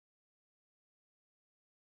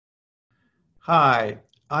Hi,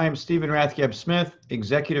 I am Stephen Rathgeb-Smith,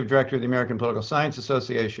 Executive Director of the American Political Science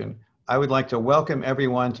Association. I would like to welcome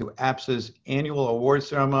everyone to APSA's annual award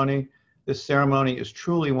ceremony. This ceremony is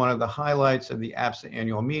truly one of the highlights of the APSA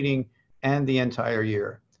annual meeting and the entire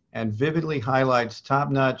year, and vividly highlights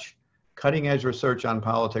top-notch, cutting-edge research on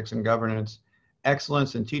politics and governance,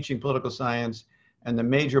 excellence in teaching political science, and the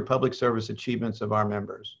major public service achievements of our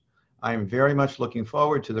members. I am very much looking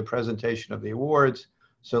forward to the presentation of the awards.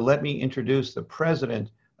 So let me introduce the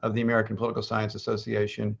president of the American Political Science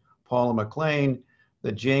Association, Paula McLean,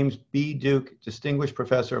 the James B. Duke Distinguished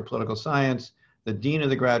Professor of Political Science, the Dean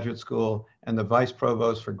of the Graduate School, and the Vice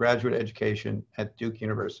Provost for Graduate Education at Duke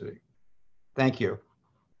University. Thank you.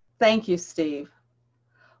 Thank you, Steve.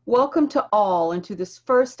 Welcome to all and to this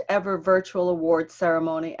first ever virtual award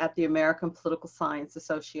ceremony at the American Political Science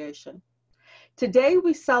Association. Today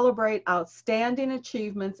we celebrate outstanding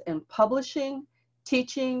achievements in publishing,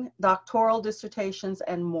 teaching, doctoral dissertations,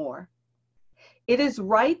 and more. It is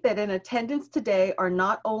right that in attendance today are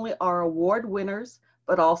not only our award winners,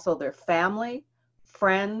 but also their family,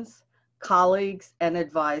 friends, colleagues, and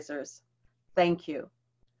advisors. Thank you.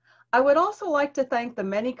 I would also like to thank the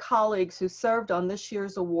many colleagues who served on this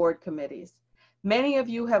year's award committees. Many of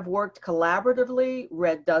you have worked collaboratively,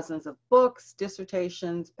 read dozens of books,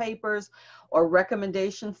 dissertations, papers, or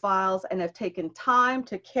recommendation files, and have taken time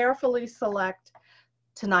to carefully select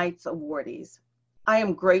tonight's awardees. I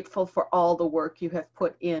am grateful for all the work you have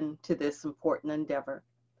put into this important endeavor.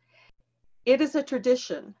 It is a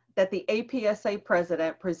tradition that the APSA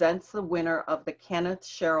president presents the winner of the Kenneth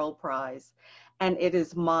Sherrill Prize, and it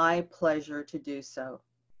is my pleasure to do so.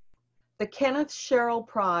 The Kenneth Sherrill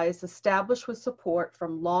Prize, established with support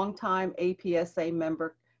from longtime APSA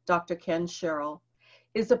member Dr. Ken Sherrill,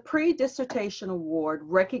 is a pre-dissertation award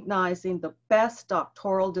recognizing the best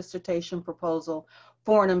doctoral dissertation proposal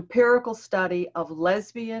for an empirical study of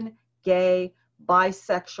lesbian, gay,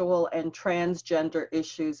 bisexual, and transgender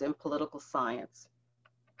issues in political science.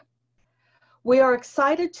 We are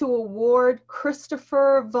excited to award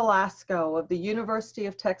Christopher Velasco of the University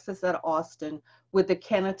of Texas at Austin with the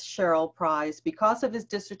Kenneth Sherrill Prize because of his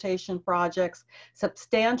dissertation project's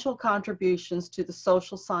substantial contributions to the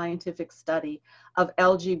social scientific study of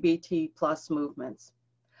LGBT+ movements.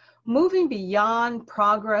 Moving beyond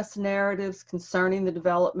progress narratives concerning the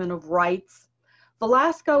development of rights,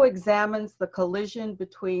 Velasco examines the collision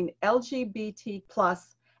between LGBT+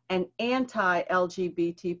 and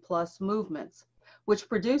anti-LGBT+ movements, which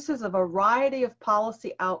produces a variety of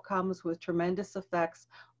policy outcomes with tremendous effects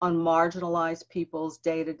on marginalized people's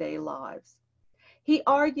day-to-day lives. He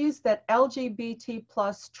argues that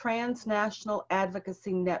LGBT+ transnational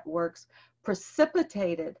advocacy networks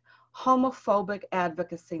precipitated homophobic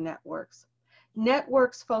advocacy networks,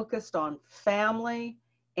 networks focused on family,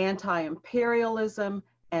 anti-imperialism,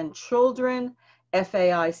 and children,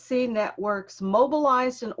 FAIC networks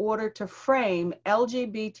mobilized in order to frame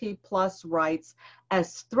LGBT+ rights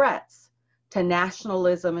as threats to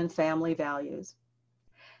nationalism and family values.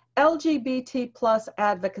 LGBT+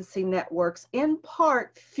 advocacy networks in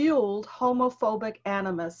part fueled homophobic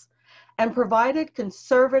animus and provided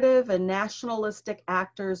conservative and nationalistic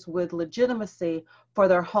actors with legitimacy for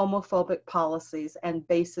their homophobic policies and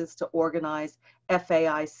bases to organize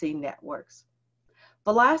FAIC networks.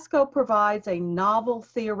 Velasco provides a novel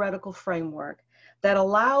theoretical framework that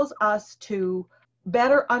allows us to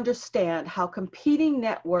better understand how competing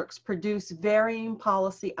networks produce varying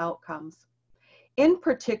policy outcomes. In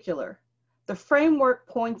particular, the framework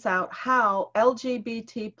points out how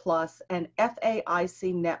LGBT+ and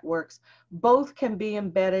FAIC networks both can be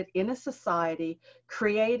embedded in a society,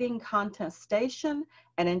 creating contestation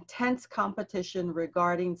and intense competition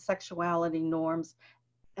regarding sexuality norms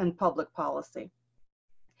and public policy.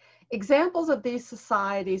 Examples of these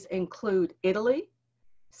societies include Italy,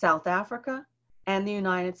 South Africa, and the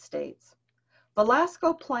United States.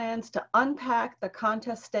 Velasco plans to unpack the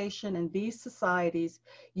contestation in these societies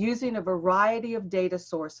using a variety of data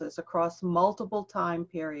sources across multiple time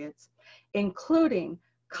periods, including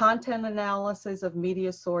content analysis of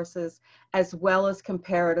media sources, as well as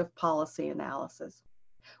comparative policy analysis.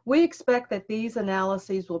 We expect that these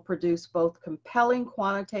analyses will produce both compelling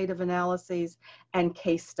quantitative analyses and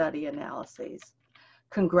case study analyses.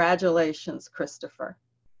 Congratulations, Christopher.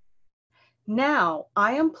 Now,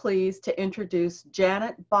 I am pleased to introduce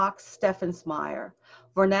Janet Box-Steffensmeyer,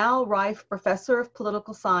 Vernal Rife Professor of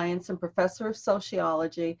Political Science and Professor of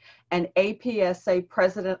Sociology and APSA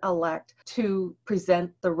President-elect, to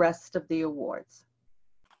present the rest of the awards.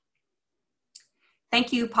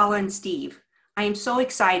 Thank you, Paula and Steve. I am so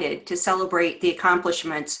excited to celebrate the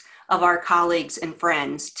accomplishments of our colleagues and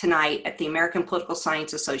friends tonight at the American Political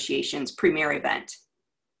Science Association's premier event.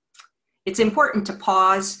 It's important to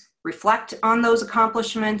pause, reflect on those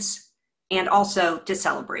accomplishments, and also to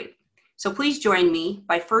celebrate. So please join me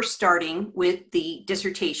by first starting with the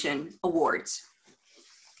dissertation awards.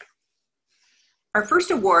 Our first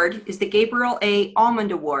award is the Gabriel A.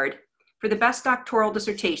 Almond Award for the best doctoral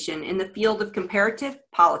dissertation in the field of comparative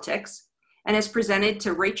politics, and is presented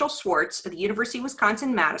to Rachel Schwartz of the University of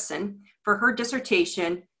Wisconsin-Madison for her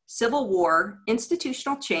dissertation, Civil War,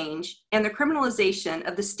 Institutional Change, and the Criminalization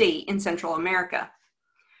of the State in Central America.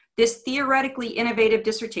 This theoretically innovative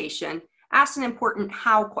dissertation asks an important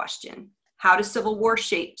how question. How does civil war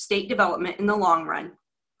shape state development in the long run?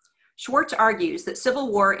 Schwartz argues that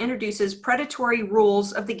civil war introduces predatory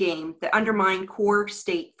rules of the game that undermine core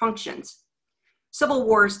state functions. Civil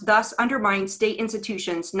wars thus undermine state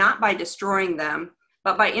institutions not by destroying them,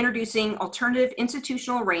 but by introducing alternative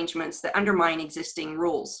institutional arrangements that undermine existing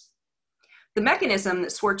rules. The mechanism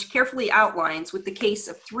that Schwartz carefully outlines with the case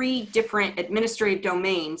of 3 different administrative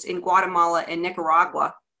domains in Guatemala and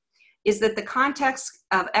Nicaragua is that the context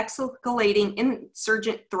of escalating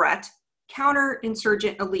insurgent threat,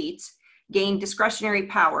 counter-insurgent elites gain discretionary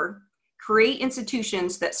power, create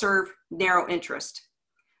institutions that serve narrow interest.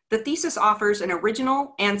 The thesis offers an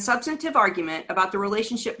original and substantive argument about the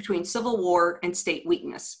relationship between civil war and state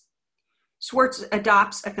weakness. Schwartz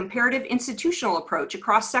adopts a comparative institutional approach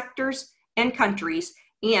across sectors and countries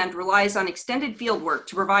and relies on extended fieldwork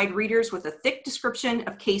to provide readers with a thick description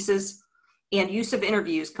of cases and use of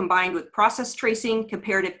interviews combined with process tracing,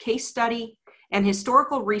 comparative case study, and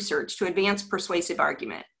historical research to advance persuasive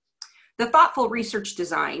argument. The thoughtful research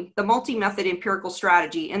design, the multi-method empirical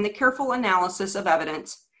strategy, and the careful analysis of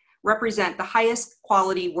evidence represent the highest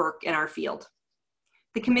quality work in our field.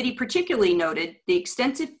 The committee particularly noted the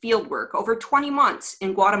extensive fieldwork over 20 months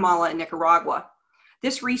in Guatemala and Nicaragua.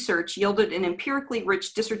 This research yielded an empirically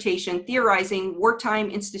rich dissertation theorizing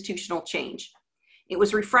wartime institutional change. It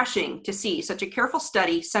was refreshing to see such a careful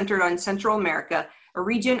study centered on Central America, a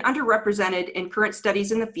region underrepresented in current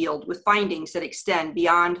studies in the field with findings that extend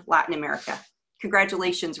beyond Latin America.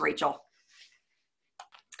 Congratulations, Rachel.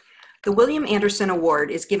 The William Anderson Award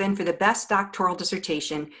is given for the best doctoral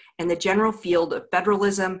dissertation in the general field of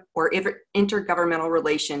federalism or intergovernmental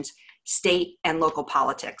relations, state and local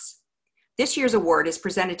politics. This year's award is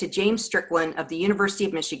presented to James Strickland of the University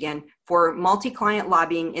of Michigan for multi-client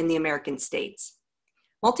lobbying in the American states.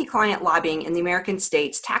 Multi-client lobbying in the American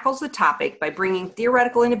states tackles the topic by bringing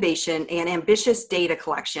theoretical innovation and ambitious data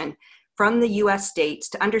collection from the US states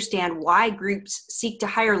to understand why groups seek to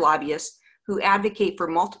hire lobbyists who advocate for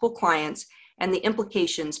multiple clients and the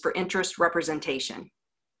implications for interest representation.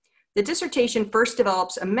 The dissertation first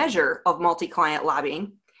develops a measure of multi-client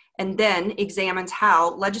lobbying and then examines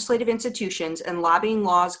how legislative institutions and lobbying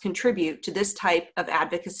laws contribute to this type of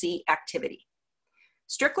advocacy activity.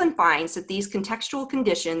 Strickland finds that these contextual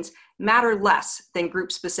conditions matter less than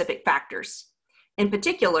group-specific factors. In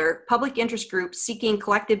particular, public interest groups seeking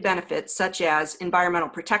collective benefits such as environmental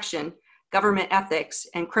protection, government ethics,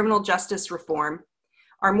 and criminal justice reform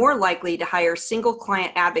are more likely to hire single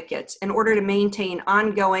client advocates in order to maintain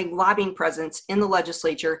ongoing lobbying presence in the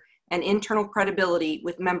legislature and internal credibility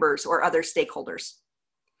with members or other stakeholders.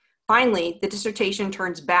 Finally, the dissertation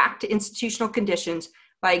turns back to institutional conditions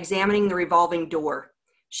by examining the revolving door,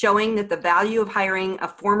 showing that the value of hiring a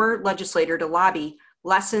former legislator to lobby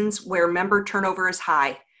lessens where member turnover is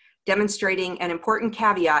high, demonstrating an important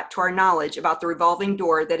caveat to our knowledge about the revolving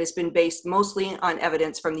door that has been based mostly on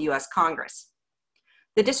evidence from the US Congress.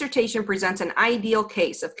 The dissertation presents an ideal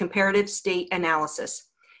case of comparative state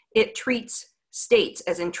analysis. It treats states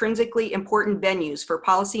as intrinsically important venues for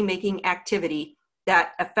policymaking activity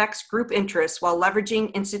that affects group interests while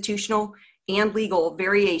leveraging institutional and legal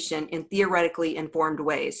variation in theoretically informed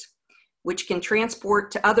ways, which can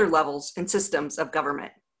transport to other levels and systems of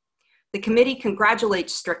government. The committee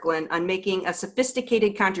congratulates Strickland on making a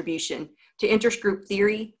sophisticated contribution to interest group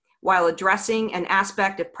theory while addressing an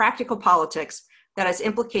aspect of practical politics that has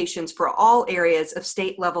implications for all areas of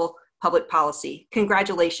state-level public policy.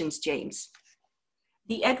 Congratulations, James.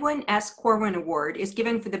 The Edwin S. Corwin Award is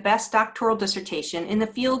given for the best doctoral dissertation in the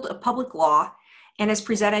field of public law and is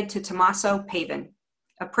presented to Tommaso Pavin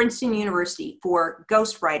of Princeton University for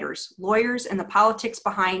Ghostwriters, Lawyers and the Politics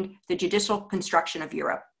Behind the Judicial Construction of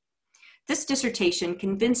Europe. This dissertation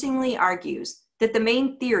convincingly argues that the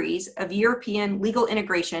main theories of European legal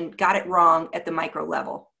integration got it wrong at the micro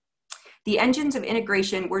level. The engines of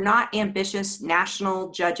integration were not ambitious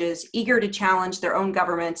national judges eager to challenge their own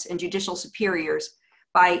governments and judicial superiors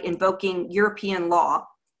by invoking European law,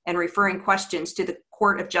 and referring questions to the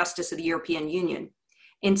Court of Justice of the European Union.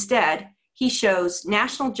 Instead, he shows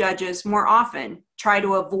national judges more often try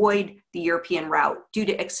to avoid the European route due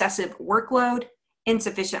to excessive workload,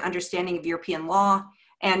 insufficient understanding of European law,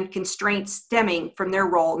 and constraints stemming from their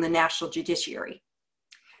role in the national judiciary.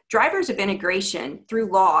 Drivers of integration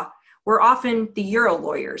through law were often the Euro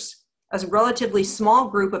lawyers, a relatively small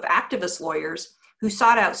group of activist lawyers who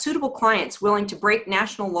sought out suitable clients willing to break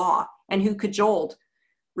national law and who cajoled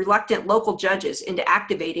reluctant local judges into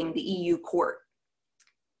activating the EU court.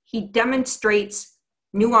 He demonstrates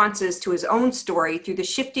nuances to his own story through the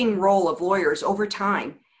shifting role of lawyers over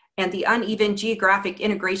time and the uneven geographic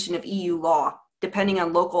integration of EU law, depending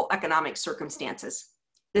on local economic circumstances.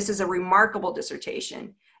 This is a remarkable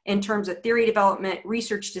dissertation in terms of theory development,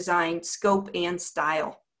 research design, scope, and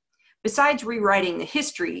style. Besides rewriting the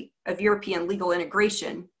history of European legal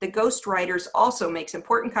integration, the ghostwriters also makes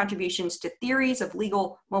important contributions to theories of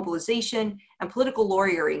legal mobilization and political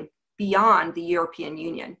lawyering beyond the European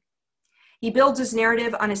Union. He builds his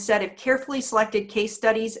narrative on a set of carefully selected case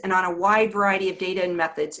studies and on a wide variety of data and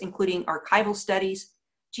methods, including archival studies,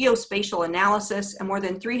 geospatial analysis, and more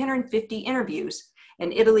than 350 interviews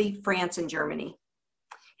in Italy, France, and Germany.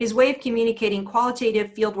 His way of communicating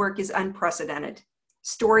qualitative fieldwork is unprecedented.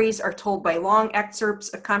 Stories are told by long excerpts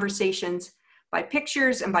of conversations, by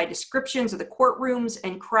pictures, and by descriptions of the courtrooms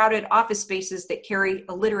and crowded office spaces that carry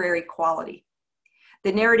a literary quality.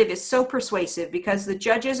 The narrative is so persuasive because the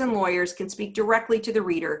judges and lawyers can speak directly to the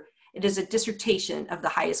reader. It is a dissertation of the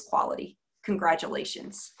highest quality.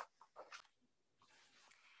 Congratulations.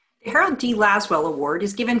 The Harold D. Laswell Award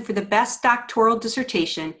is given for the best doctoral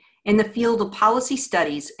dissertation in the field of policy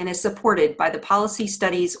studies and is supported by the Policy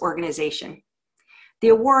Studies Organization. The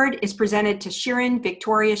award is presented to Shirin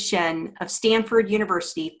Victoria Shen of Stanford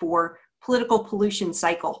University for Political Pollution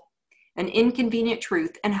Cycle, An Inconvenient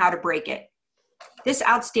Truth and How to Break It. This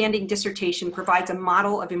outstanding dissertation provides a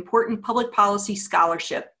model of important public policy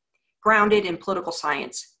scholarship grounded in political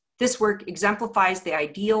science. This work exemplifies the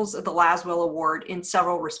ideals of the Laswell Award in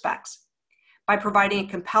several respects. By providing a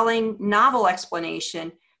compelling, novel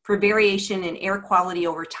explanation for variation in air quality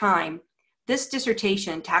over time, this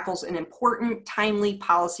dissertation tackles an important, timely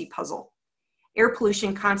policy puzzle. Air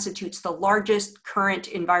pollution constitutes the largest current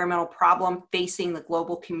environmental problem facing the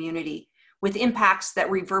global community, with impacts that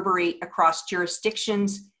reverberate across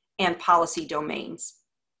jurisdictions and policy domains.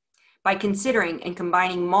 By considering and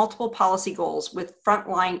combining multiple policy goals with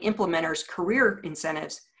frontline implementers' career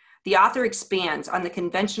incentives, the author expands on the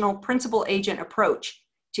conventional principal agent approach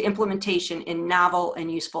to implementation in novel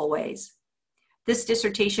and useful ways. This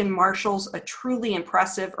dissertation marshals a truly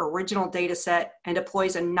impressive original data set and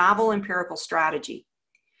deploys a novel empirical strategy.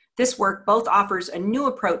 This work both offers a new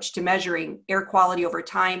approach to measuring air quality over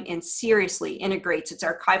time and seriously integrates its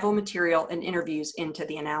archival material and interviews into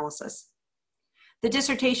the analysis. The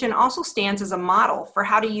dissertation also stands as a model for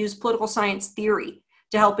how to use political science theory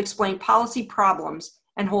to help explain policy problems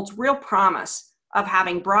and holds real promise of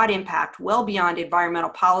having broad impact well beyond environmental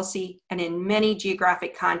policy and in many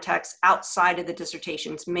geographic contexts outside of the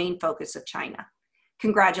dissertation's main focus of China.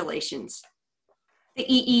 Congratulations. The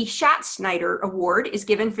E. E. Schatzsnyder Award is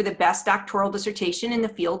given for the best doctoral dissertation in the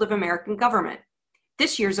field of American government.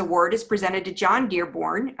 This year's award is presented to John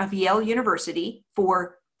Dearborn of Yale University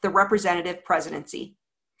for the representative presidency.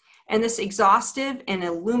 In this exhaustive and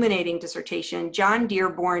illuminating dissertation, John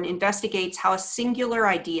Dearborn investigates how a singular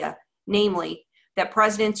idea, namely that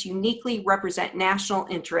presidents uniquely represent national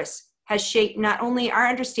interests, has shaped not only our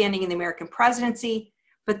understanding in the American presidency,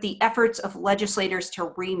 but the efforts of legislators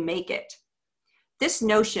to remake it. This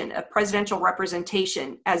notion of presidential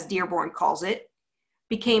representation, as Dearborn calls it,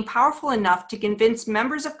 became powerful enough to convince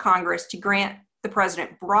members of Congress to grant the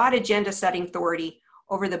president broad agenda-setting authority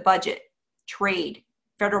over the budget, trade,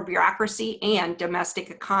 federal bureaucracy, and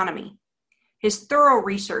domestic economy. His thorough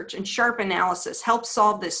research and sharp analysis helped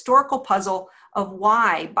solve the historical puzzle of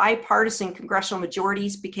why bipartisan congressional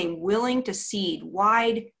majorities became willing to cede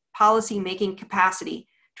wide policy-making capacity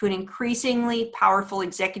to an increasingly powerful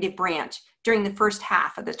executive branch during the first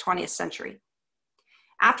half of the 20th century.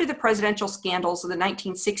 After the presidential scandals of the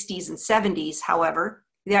 1960s and 70s, however,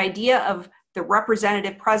 the idea of the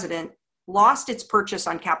representative president lost its purchase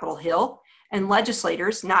on Capitol Hill, and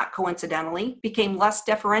legislators, not coincidentally, became less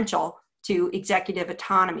deferential to executive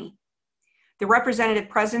autonomy. The representative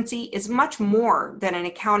presidency is much more than an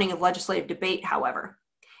accounting of legislative debate, however.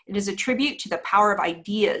 It is a tribute to the power of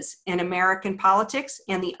ideas in American politics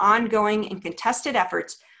and the ongoing and contested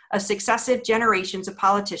efforts of successive generations of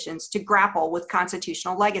politicians to grapple with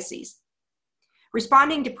constitutional legacies.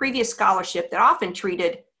 Responding to previous scholarship that often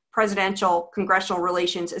treated presidential congressional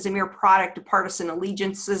relations as a mere product of partisan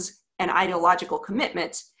allegiances and ideological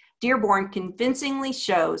commitments, Dearborn convincingly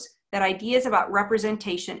shows that ideas about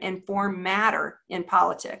representation inform matter in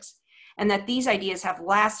politics, and that these ideas have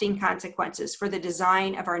lasting consequences for the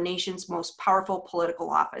design of our nation's most powerful political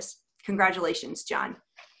office. Congratulations, John.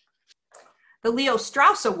 The Leo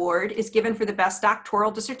Strauss Award is given for the best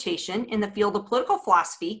doctoral dissertation in the field of political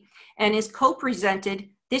philosophy and is co-presented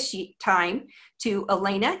this time to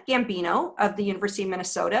Elena Gambino of the University of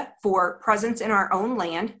Minnesota for Presence in Our Own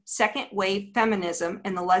Land, Second Wave Feminism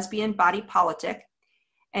and the Lesbian Body Politic,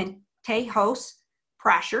 and Tejas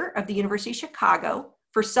Prasher of the University of Chicago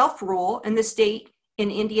for Self-Rule and the State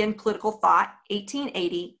in Indian Political Thought,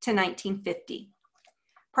 1880 to 1950.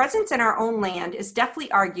 Presence in Our Own Land is deftly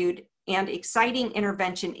argued and exciting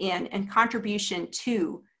intervention in and contribution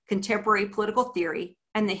to contemporary political theory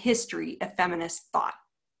and the history of feminist thought.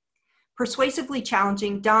 Persuasively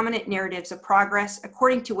challenging dominant narratives of progress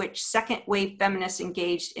according to which second-wave feminists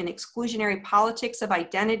engaged in exclusionary politics of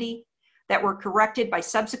identity that were corrected by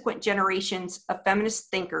subsequent generations of feminist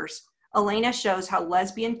thinkers, Elena shows how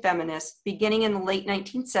lesbian feminists, beginning in the late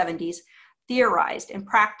 1970s, theorized and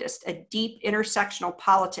practiced a deep intersectional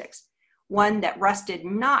politics, one that rested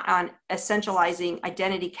not on essentializing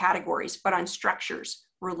identity categories, but on structures,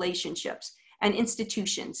 relationships, and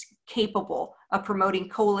institutions capable of promoting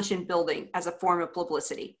coalition building as a form of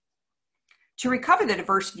publicity. To recover the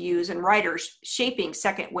diverse views and writers shaping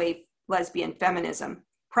second-wave lesbian feminism,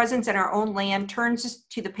 Presence in Our Own Land turns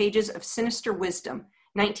to the pages of Sinister Wisdom,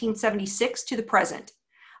 1976 to the present,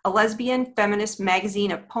 a lesbian feminist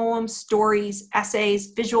magazine of poems, stories,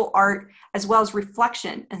 essays, visual art, as well as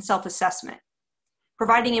reflection and self-assessment.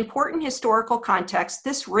 Providing important historical context,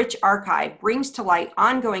 this rich archive brings to light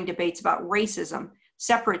ongoing debates about racism,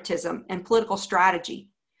 separatism, and political strategy,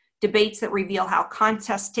 debates that reveal how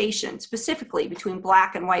contestation, specifically between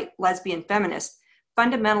Black and white lesbian feminists,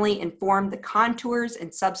 fundamentally informed the contours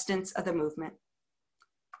and substance of the movement.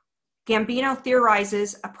 Gambino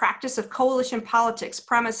theorizes a practice of coalition politics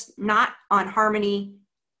premised not on harmony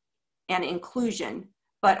and inclusion,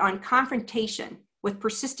 but on confrontation with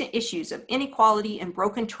persistent issues of inequality and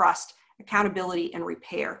broken trust, accountability, and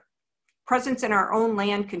repair. Presence in Our Own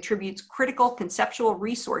Land contributes critical conceptual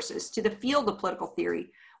resources to the field of political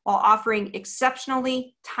theory while offering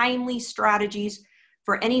exceptionally timely strategies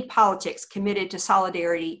for any politics committed to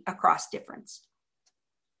solidarity across difference.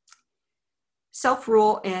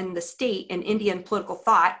 Self-Rule in the State in Indian Political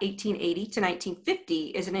Thought, 1880 to 1950,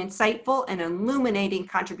 is an insightful and illuminating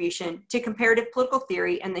contribution to comparative political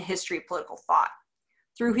theory and the history of political thought.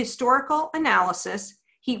 Through historical analysis,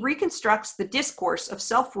 he reconstructs the discourse of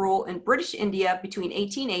self-rule in British India between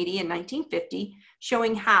 1880 and 1950,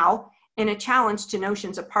 showing how, in a challenge to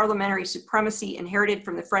notions of parliamentary supremacy inherited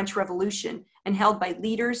from the French Revolution and held by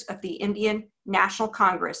leaders of the Indian National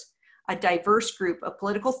Congress, a diverse group of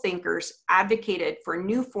political thinkers advocated for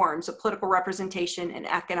new forms of political representation and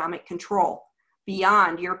economic control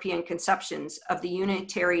beyond European conceptions of the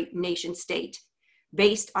unitary nation state,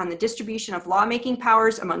 based on the distribution of lawmaking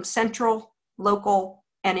powers among central, local,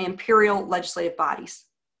 and imperial legislative bodies.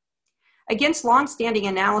 Against longstanding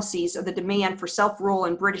analyses of the demand for self-rule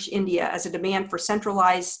in British India as a demand for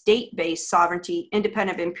centralized state-based sovereignty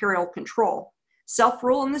independent of imperial control,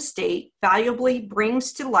 self-rule in the state valuably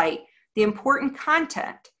brings to light the important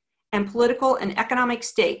content and political and economic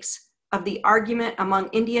stakes of the argument among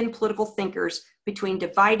Indian political thinkers between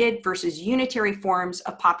divided versus unitary forms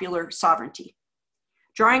of popular sovereignty.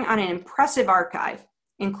 Drawing on an impressive archive,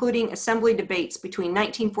 including assembly debates between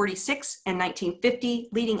 1946 and 1950,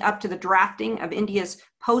 leading up to the drafting of India's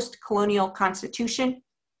post-colonial constitution,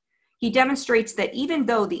 he demonstrates that even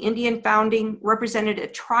though the Indian founding represented a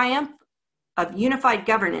triumph of unified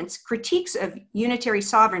governance, critiques of unitary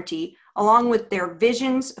sovereignty, along with their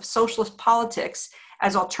visions of socialist politics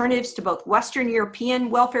as alternatives to both Western European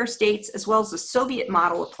welfare states as well as the Soviet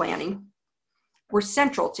model of planning, were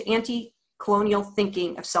central to anti-colonial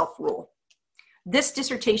thinking of self-rule. This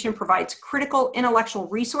dissertation provides critical intellectual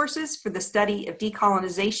resources for the study of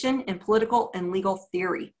decolonization in political and legal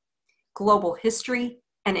theory, global history,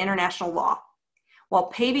 and international law, while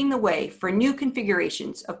paving the way for new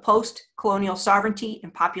configurations of post-colonial sovereignty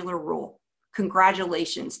and popular rule.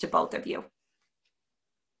 Congratulations to both of you.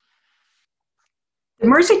 The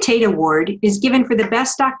Mirza Tate Award is given for the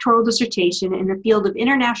best doctoral dissertation in the field of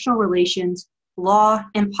international relations, law,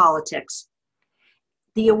 and politics.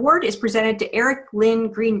 The award is presented to Eric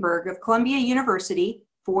Lynn Greenberg of Columbia University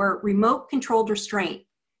for Remote Controlled Restraint,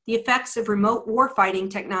 the effects of remote warfighting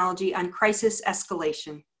technology on crisis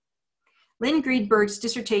escalation. Lynn Greenberg's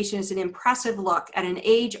dissertation is an impressive look at an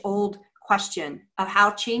age-old question of how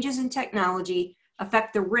changes in technology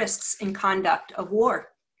affect the risks and conduct of war.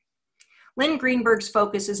 Lynn Greenberg's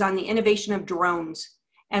focus is on the innovation of drones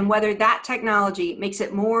and whether that technology makes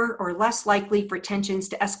it more or less likely for tensions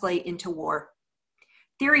to escalate into war.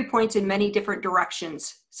 Theory points in many different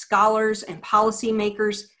directions. Scholars and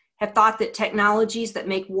policymakers have thought that technologies that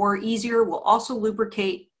make war easier will also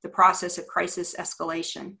lubricate the process of crisis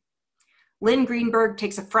escalation. Lynn Greenberg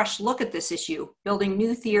takes a fresh look at this issue, building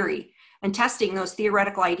new theory and testing those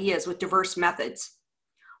theoretical ideas with diverse methods.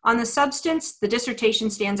 On the substance, the dissertation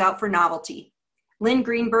stands out for novelty. Lynn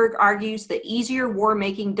Greenberg argues that easier war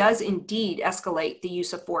making does indeed escalate the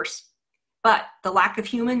use of force, but the lack of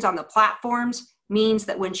humans on the platforms means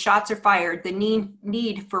that when shots are fired, the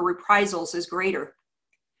need for reprisals is greater.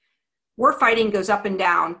 Warfighting goes up and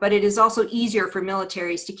down, but it is also easier for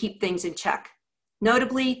militaries to keep things in check.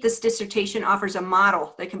 Notably, this dissertation offers a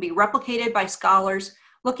model that can be replicated by scholars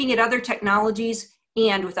looking at other technologies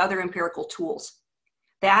and with other empirical tools.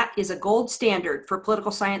 That is a gold standard for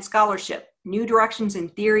political science scholarship: new directions in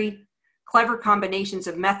theory, clever combinations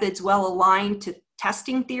of methods well aligned to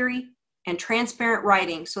testing theory, and transparent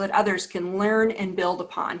writing so that others can learn and build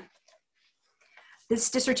upon.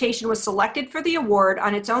 This dissertation was selected for the award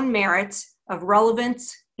on its own merits of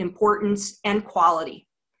relevance, importance, and quality.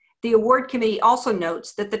 The award committee also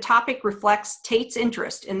notes that the topic reflects Tate's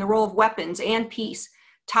interest in the role of weapons and peace,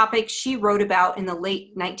 topics she wrote about in the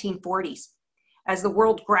late 1940s, as the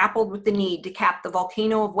world grappled with the need to cap the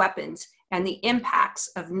volcano of weapons and the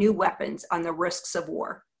impacts of new weapons on the risks of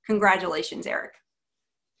war. Congratulations, Eric.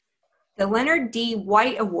 The Leonard D.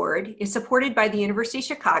 White Award is supported by the University of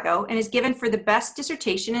Chicago and is given for the best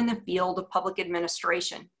dissertation in the field of public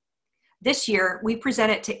administration. This year, we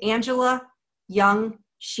present it to Angela Young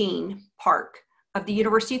Sheen Park of the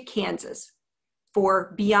University of Kansas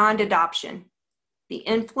for Beyond Adoption: The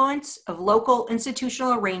Influence of Local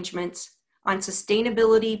Institutional Arrangements on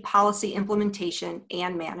Sustainability Policy Implementation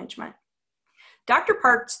and Management. Dr.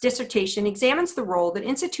 Park's dissertation examines the role that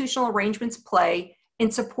institutional arrangements play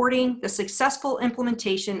in supporting the successful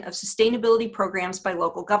implementation of sustainability programs by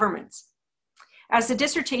local governments. As the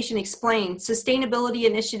dissertation explains, sustainability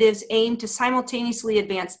initiatives aim to simultaneously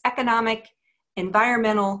advance economic,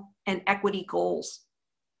 environmental, and equity goals.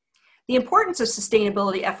 The importance of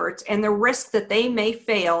sustainability efforts and the risk that they may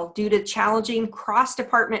fail due to challenging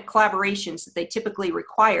cross-department collaborations that they typically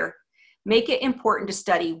require make it important to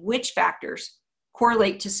study which factors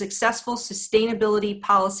correlate to successful sustainability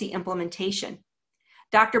policy implementation.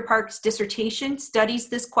 Dr. Park's dissertation studies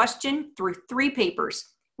this question through 3 papers,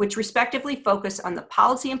 which respectively focus on the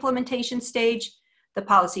policy implementation stage, the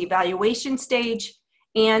policy evaluation stage,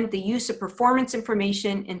 and the use of performance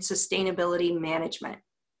information in sustainability management.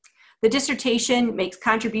 The dissertation makes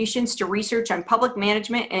contributions to research on public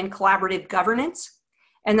management and collaborative governance,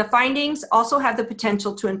 and the findings also have the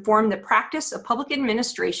potential to inform the practice of public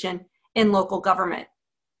administration in local government.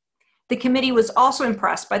 The committee was also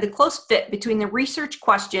impressed by the close fit between the research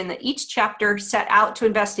question that each chapter set out to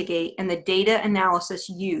investigate and the data analysis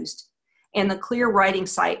used, and the clear writing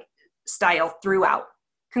style throughout.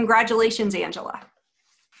 Congratulations, Angela.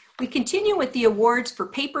 We continue with the awards for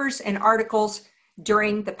papers and articles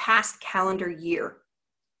during the past calendar year.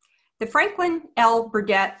 The Franklin L.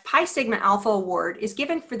 Burdett Pi Sigma Alpha Award is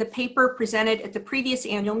given for the paper presented at the previous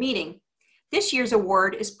annual meeting. This year's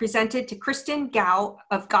award is presented to Kristen Gao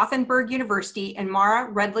of Gothenburg University and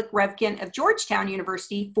Mara Redlich-Revkin of Georgetown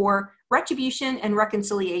University for Retribution and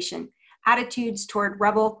Reconciliation: Attitudes Toward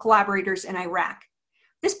Rebel Collaborators in Iraq.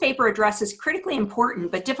 This paper addresses critically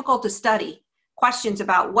important but difficult to study questions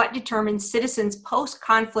about what determines citizens'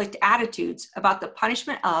 post-conflict attitudes about the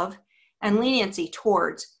punishment of and leniency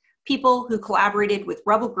towards people who collaborated with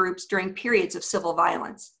rebel groups during periods of civil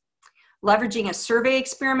violence. Leveraging a survey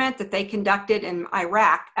experiment that they conducted in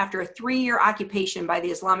Iraq after a 3-year occupation by the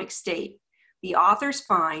Islamic State, the authors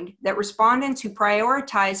find that respondents who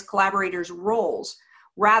prioritize collaborators' roles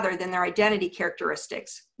rather than their identity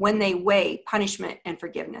characteristics when they weigh punishment and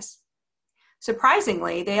forgiveness.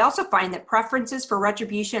 Surprisingly, they also find that preferences for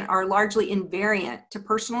retribution are largely invariant to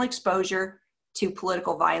personal exposure to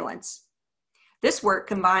political violence. This work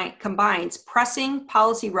combines pressing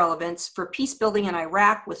policy relevance for peace building in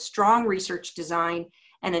Iraq with strong research design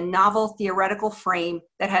and a novel theoretical frame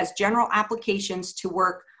that has general applications to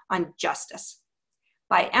work on justice.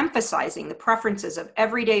 By emphasizing the preferences of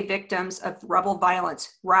everyday victims of rebel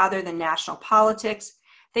violence rather than national politics,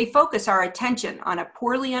 they focus our attention on a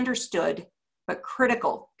poorly understood but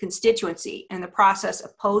critical constituency in the process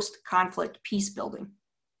of post-conflict peace building.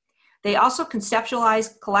 They also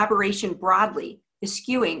conceptualize collaboration broadly,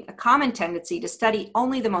 eschewing a common tendency to study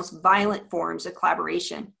only the most violent forms of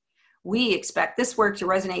collaboration. We expect this work to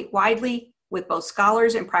resonate widely with both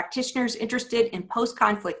scholars and practitioners interested in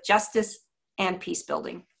post-conflict justice and peace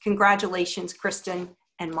building. Congratulations, Kristen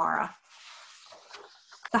and Mara.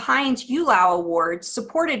 The Heinz Ulau Awards,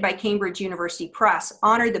 supported by Cambridge University Press,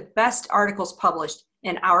 honor the best articles published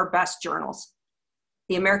in our best journals,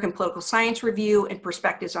 the American Political Science Review and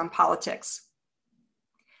Perspectives on Politics.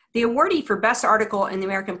 The awardee for Best Article in the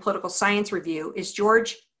American Political Science Review is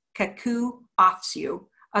George Kaku-Ofsu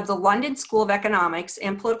of the London School of Economics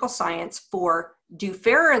and Political Science for Do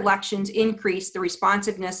Fairer Elections Increase the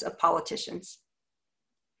Responsiveness of Politicians?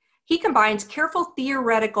 He combines careful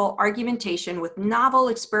theoretical argumentation with novel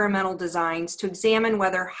experimental designs to examine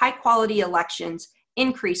whether high-quality elections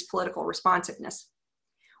increase political responsiveness.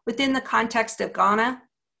 Within the context of Ghana,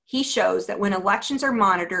 he shows that when elections are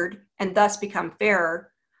monitored and thus become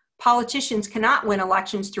fairer, politicians cannot win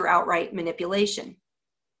elections through outright manipulation.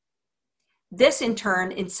 This, in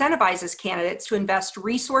turn, incentivizes candidates to invest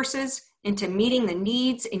resources into meeting the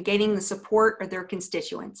needs and gaining the support of their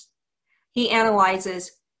constituents. He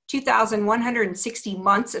analyzes 2,160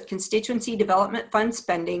 months of constituency development fund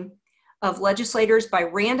spending of legislators by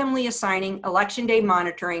randomly assigning election day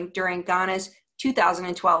monitoring during Ghana's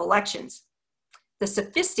 2012 elections. The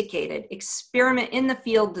sophisticated experiment in the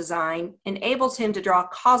field design enables him to draw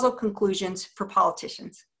causal conclusions for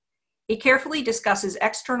politicians. He carefully discusses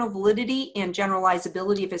external validity and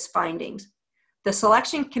generalizability of his findings. The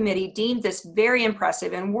selection committee deemed this very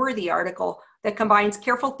impressive and worthy article that combines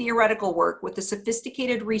careful theoretical work with a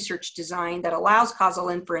sophisticated research design that allows causal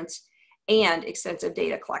inference and extensive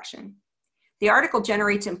data collection. The article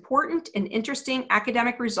generates important and interesting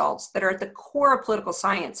academic results that are at the core of political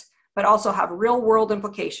science, but also have real-world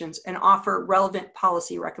implications and offer relevant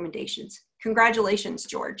policy recommendations. Congratulations,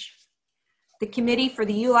 George. The committee for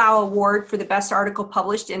the Ulau Award for the best article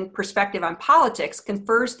published in Perspective on Politics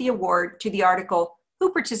confers the award to the article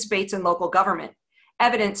Who Participates in Local Government?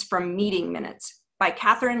 Evidence from Meeting Minutes by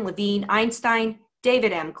Catherine Levine Einstein,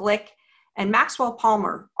 David M. Glick, and Maxwell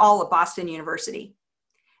Palmer, all of Boston University.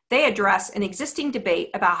 They address an existing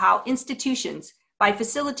debate about how institutions, by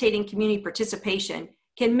facilitating community participation,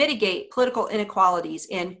 can mitigate political inequalities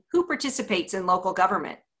in who participates in local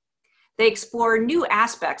government. They explore new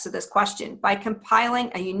aspects of this question by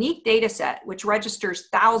compiling a unique data set which registers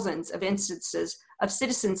thousands of instances of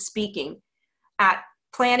citizens speaking at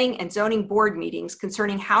planning and zoning board meetings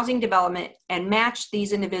concerning housing development and match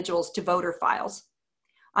these individuals to voter files.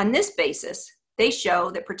 On this basis, they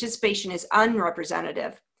show that participation is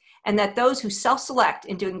unrepresentative and that those who self-select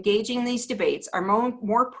into engaging in these debates are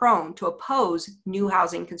more prone to oppose new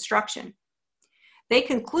housing construction. They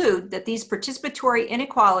conclude that these participatory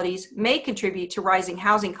inequalities may contribute to rising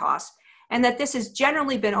housing costs and that this has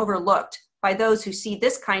generally been overlooked by those who see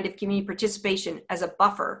this kind of community participation as a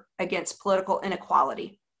buffer against political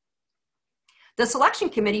inequality. The selection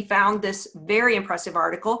committee found this very impressive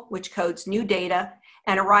article, which codes new data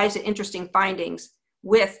and arrives at interesting findings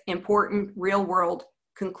with important real-world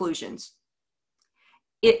conclusions.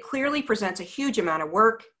 It clearly presents a huge amount of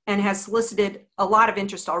work and has solicited a lot of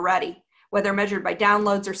interest already, whether measured by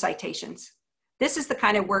downloads or citations. This is the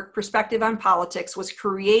kind of work Perspective on Politics was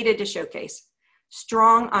created to showcase.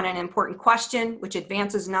 Strong on an important question, which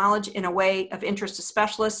advances knowledge in a way of interest to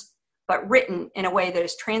specialists, but written in a way that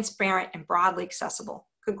is transparent and broadly accessible.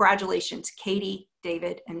 Congratulations, Katie,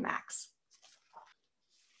 David, and Max.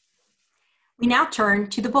 We now turn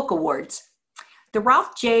to the book awards. The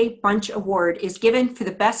Ralph J. Bunch Award is given for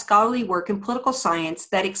the best scholarly work in political science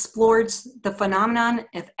that explores the phenomenon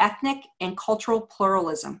of ethnic and cultural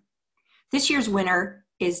pluralism. This year's winner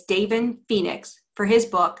is David Phoenix for his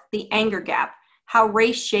book, The Anger Gap: How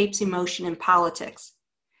Race Shapes Emotion in Politics.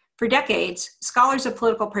 For decades, scholars of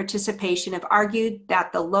political participation have argued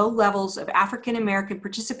that the low levels of African American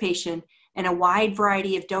participation in a wide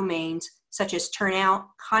variety of domains, such as turnout,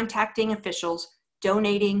 contacting officials,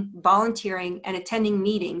 donating, volunteering, and attending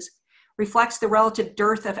meetings, reflects the relative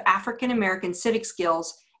dearth of African American civic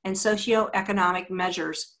skills and socioeconomic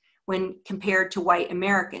measures when compared to white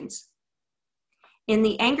Americans. In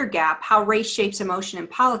The Anger Gap: How Race Shapes Emotion in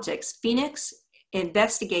Politics, Phoenix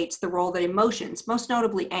investigates the role that emotions, most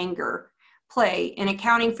notably anger, play in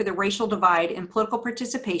accounting for the racial divide in political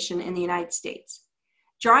participation in the United States.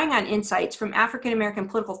 Drawing on insights from African American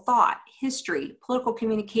political thought, history, political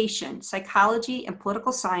communication, psychology, and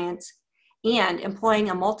political science, and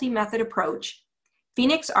employing a multi-method approach,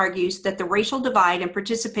 Phoenix argues that the racial divide in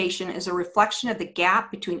participation is a reflection of the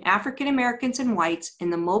gap between African Americans and whites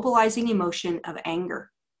in the mobilizing emotion of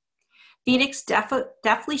anger. Phoenix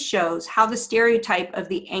definitely shows how the stereotype of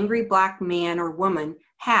the angry Black man or woman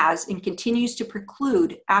has and continues to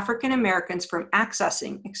preclude African Americans from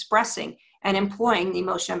accessing, expressing, and employing the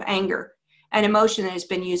emotion of anger, an emotion that has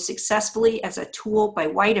been used successfully as a tool by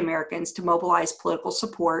white Americans to mobilize political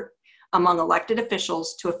support among elected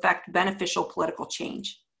officials to effect beneficial political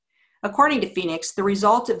change. According to Phoenix, the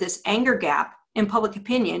result of this anger gap in public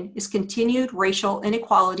opinion is continued racial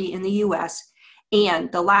inequality in the U.S.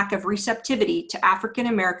 and the lack of receptivity to African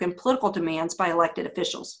American political demands by elected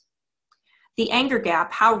officials. The anger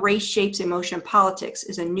gap, how race shapes emotion in politics,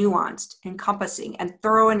 is a nuanced, encompassing, and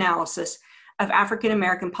thorough analysis of African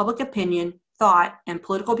American public opinion, thought, and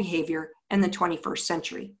political behavior in the 21st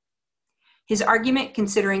century. His argument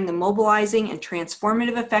considering the mobilizing and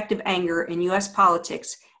transformative effect of anger in U.S.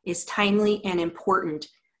 politics is timely and important,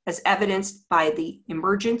 as evidenced by the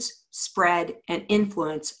emergence, spread, and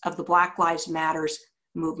influence of the Black Lives Matter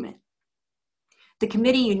movement. The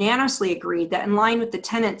committee unanimously agreed that in line with the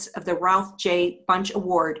tenets of the Ralph J. Bunche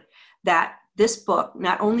Award, that this book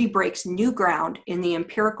not only breaks new ground in the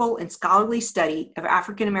empirical and scholarly study of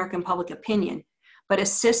African American public opinion, but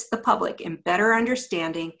assists the public in better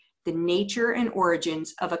understanding the nature and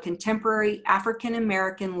origins of a contemporary African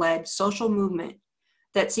American-led social movement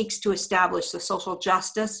that seeks to establish the social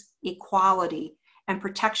justice, equality, and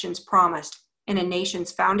protections promised in a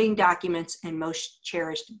nation's founding documents and most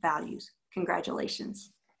cherished values.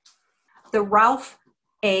 Congratulations. The Ralph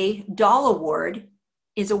A. Dahl Award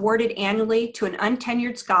is awarded annually to an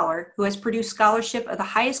untenured scholar who has produced scholarship of the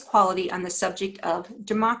highest quality on the subject of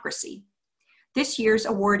democracy. This year's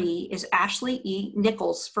awardee is Ashley E.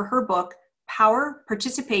 Nichols for her book, Power,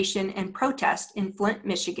 Participation, and Protest in Flint,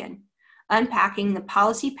 Michigan, Unpacking the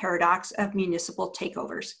Policy Paradox of Municipal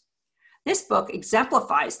Takeovers. This book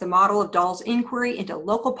exemplifies the model of Dahl's inquiry into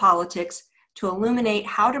local politics to illuminate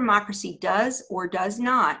how democracy does or does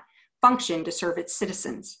not function to serve its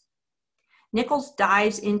citizens. Nichols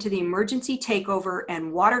dives into the emergency takeover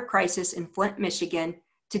and water crisis in Flint, Michigan,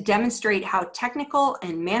 to demonstrate how technical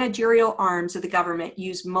and managerial arms of the government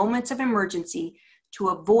use moments of emergency to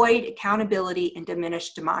avoid accountability and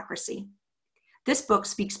diminish democracy. This book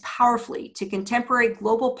speaks powerfully to contemporary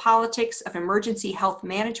global politics of emergency health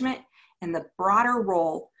management and the broader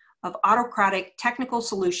role of autocratic technical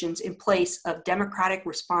solutions in place of democratic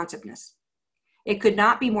responsiveness. It could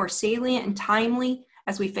not be more salient and timely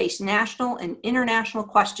as we face national and international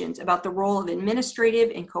questions about the role of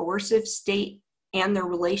administrative and coercive state and their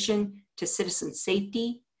relation to citizen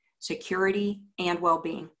safety, security, and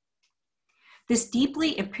well-being. This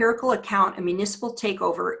deeply empirical account of municipal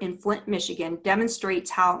takeover in Flint, Michigan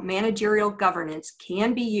demonstrates how managerial governance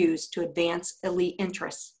can be used to advance elite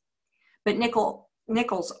interests. But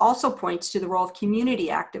Nichols also points to the role of community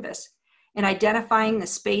activists. In identifying the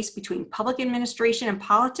space between public administration and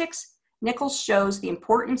politics, Nichols shows the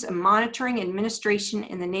importance of monitoring administration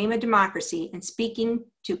in the name of democracy and speaking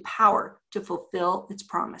to power to fulfill its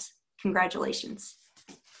promise. Congratulations.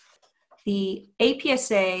 The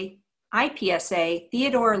APSA IPSA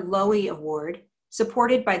Theodore Lowy Award,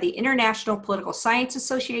 supported by the International Political Science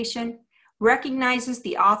Association, recognizes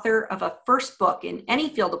the author of a first book in any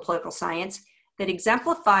field of political science that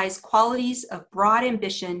exemplifies qualities of broad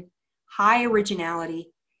ambition, high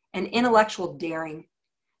originality, and intellectual daring,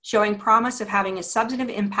 showing promise of having a substantive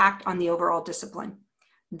impact on the overall discipline.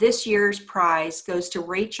 This year's prize goes to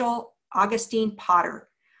Rachel Augustine Potter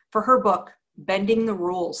for her book, Bending the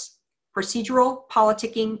Rules, Procedural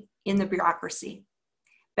Politicking in the Bureaucracy.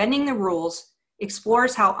 Bending the Rules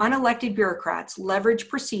explores how unelected bureaucrats leverage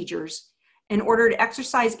procedures in order to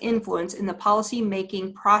exercise influence in the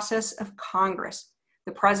policy-making process of Congress,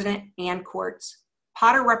 the president, and courts.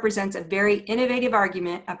 Potter represents a very innovative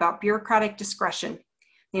argument about bureaucratic discretion.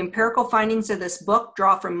 The empirical findings of this book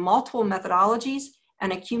draw from multiple methodologies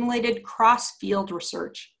and accumulated cross-field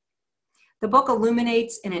research. The book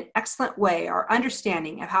illuminates in an excellent way our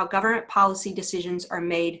understanding of how government policy decisions are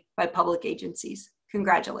made by public agencies.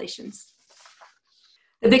 Congratulations.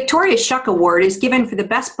 The Victoria Shuck Award is given for the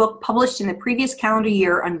best book published in the previous calendar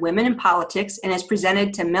year on women in politics and is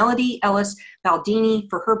presented to Melody Ellis Baldini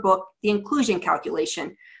for her book, The Inclusion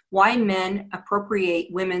Calculation, Why Men Appropriate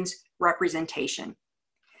Women's Representation.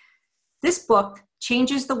 This book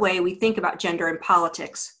changes the way we think about gender in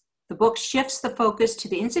politics. The book shifts the focus to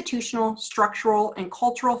the institutional, structural, and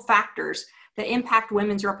cultural factors that impact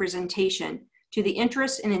women's representation to the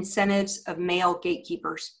interests and incentives of male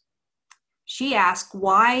gatekeepers. She asks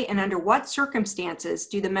why and under what circumstances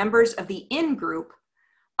do the members of the in group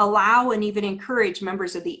allow and even encourage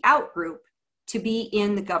members of the out group to be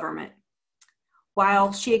in the government?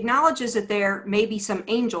 While she acknowledges that there may be some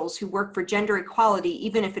angels who work for gender equality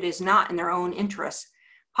even if it is not in their own interests,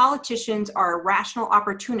 politicians are rational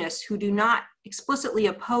opportunists who do not explicitly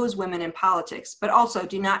oppose women in politics, but also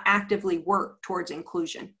do not actively work towards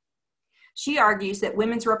inclusion. She argues that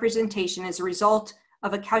women's representation is a result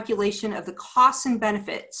of a calculation of the costs and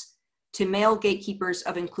benefits to male gatekeepers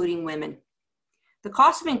of including women. The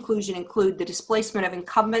costs of inclusion include the displacement of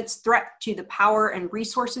incumbents, threat to the power and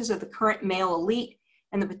resources of the current male elite,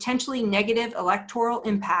 and the potentially negative electoral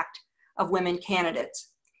impact of women candidates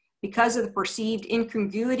because of the perceived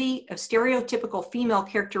incongruity of stereotypical female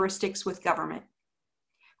characteristics with government.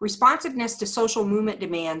 Responsiveness to social movement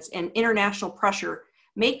demands and international pressure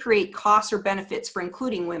may create costs or benefits for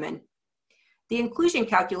including women. The inclusion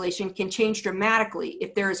calculation can change dramatically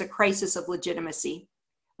if there is a crisis of legitimacy.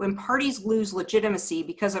 When parties lose legitimacy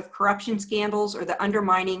because of corruption scandals or the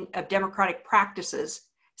undermining of democratic practices,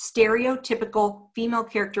 stereotypical female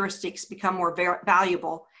characteristics become more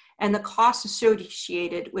valuable, and the costs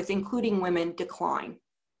associated with including women decline.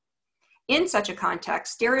 In such a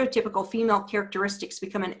context, stereotypical female characteristics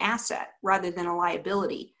become an asset rather than a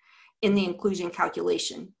liability in the inclusion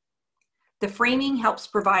calculation. The framing helps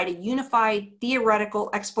provide a unified theoretical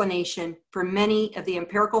explanation for many of the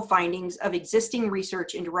empirical findings of existing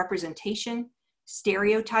research into representation,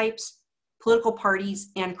 stereotypes, political parties,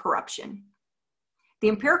 and corruption. The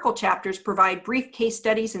empirical chapters provide brief case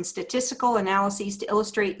studies and statistical analyses to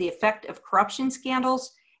illustrate the effect of corruption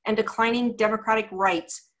scandals and declining democratic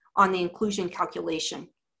rights on the inclusion calculation.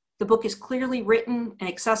 The book is clearly written and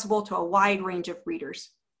accessible to a wide range of readers.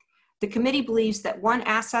 The committee believes that one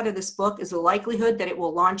asset of this book is the likelihood that it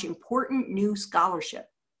will launch important new scholarship.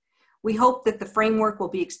 We hope that the framework will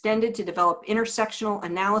be extended to develop intersectional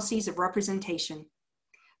analyses of representation.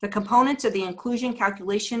 The components of the inclusion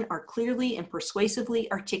calculation are clearly and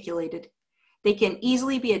persuasively articulated. They can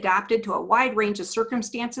easily be adapted to a wide range of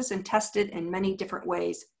circumstances and tested in many different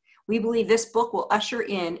ways. We believe this book will usher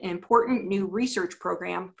in an important new research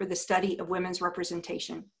program for the study of women's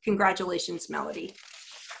representation. Congratulations, Melody.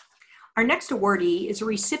 Our next awardee is a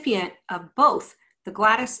recipient of both the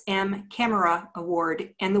Gladys M. Camera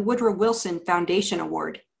Award and the Woodrow Wilson Foundation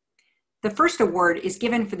Award. The first award is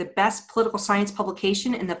given for the best political science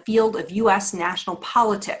publication in the field of U.S. national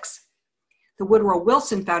politics. The Woodrow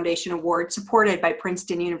Wilson Foundation Award, supported by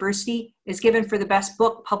Princeton University, is given for the best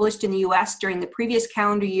book published in the U.S. during the previous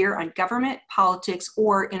calendar year on government, politics,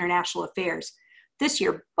 or international affairs. This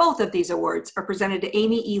year, both of these awards are presented to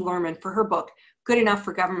Amy E. Lerman for her book, Good Enough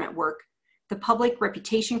for Government Work: The Public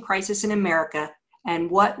Reputation Crisis in America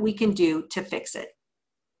and What We Can Do to Fix It.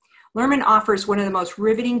 Lerman offers one of the most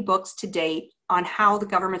riveting books to date on how the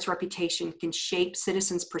government's reputation can shape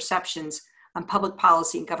citizens' perceptions on public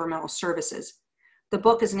policy and governmental services. The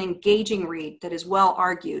book is an engaging read that is well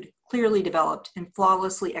argued, clearly developed, and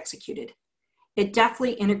flawlessly executed. It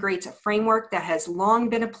deftly integrates a framework that has long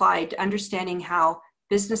been applied to understanding how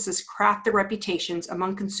businesses craft their reputations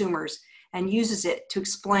among consumers and uses it to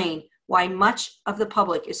explain why much of the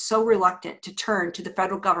public is so reluctant to turn to the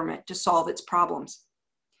federal government to solve its problems.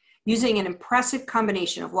 Using an impressive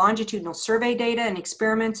combination of longitudinal survey data and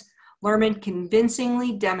experiments, Lerman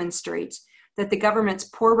convincingly demonstrates that the government's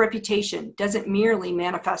poor reputation doesn't merely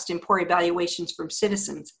manifest in poor evaluations from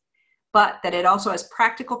citizens, but that it also has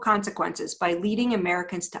practical consequences by leading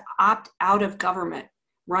Americans to opt out of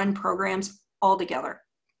government-run programs altogether.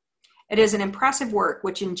 It is an impressive work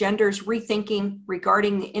which engenders rethinking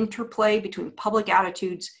regarding the interplay between public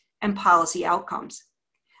attitudes and policy outcomes.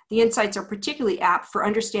 The insights are particularly apt for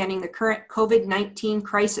understanding the current COVID-19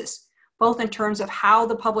 crisis, both in terms of how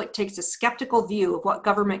the public takes a skeptical view of what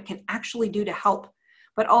government can actually do to help,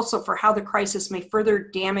 but also for how the crisis may further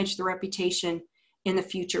damage the reputation in the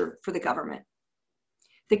future for the government.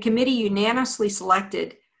 The committee unanimously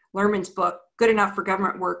selected Lerman's book, Good Enough for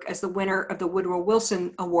Government Work, as the winner of the Woodrow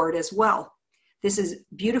Wilson Award as well. This is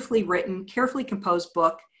a beautifully written, carefully composed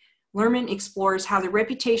book. Lerman explores how the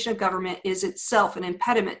reputation of government is itself an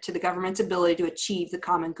impediment to the government's ability to achieve the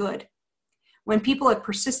common good. When people have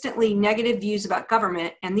persistently negative views about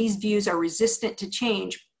government and these views are resistant to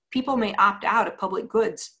change, people may opt out of public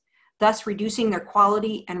goods, thus reducing their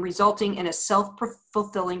quality and resulting in a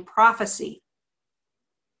self-fulfilling prophecy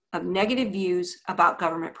of negative views about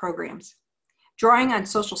government programs. Drawing on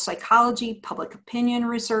social psychology, public opinion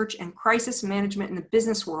research, and crisis management in the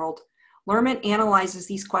business world, Lerman analyzes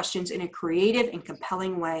these questions in a creative and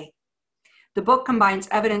compelling way. The book combines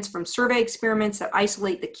evidence from survey experiments that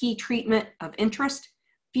isolate the key treatment of interest,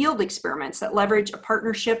 field experiments that leverage a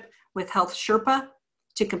partnership with Health Sherpa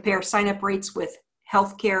to compare sign-up rates with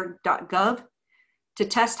healthcare.gov, to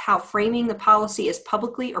test how framing the policy as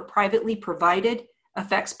publicly or privately provided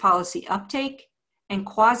affects policy uptake, and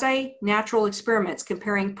quasi-natural experiments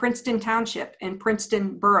comparing Princeton Township and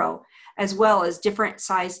Princeton Borough, as well as different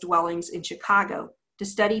sized dwellings in Chicago, to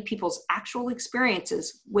study people's actual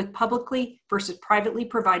experiences with publicly versus privately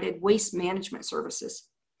provided waste management services.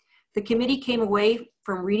 The committee came away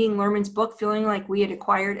from reading Lerman's book feeling like we had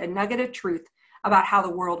acquired a nugget of truth about how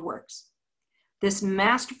the world works. This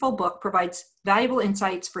masterful book provides valuable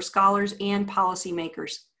insights for scholars and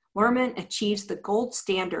policymakers. Lerman achieves the gold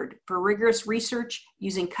standard for rigorous research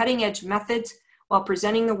using cutting-edge methods while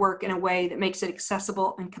presenting the work in a way that makes it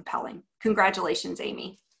accessible and compelling. Congratulations,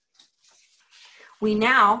 Amy. We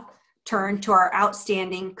now turn to our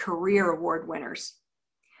Outstanding Career Award winners.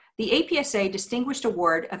 The APSA Distinguished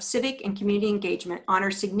Award of Civic and Community Engagement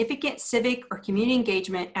honors significant civic or community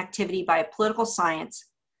engagement activity by a political science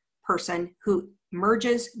person who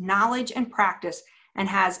merges knowledge and practice and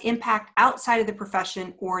has impact outside of the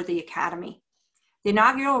profession or the academy. The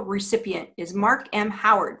inaugural recipient is Mark M.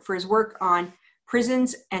 Howard for his work on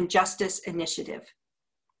Prisons and Justice Initiative.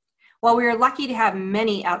 While we are lucky to have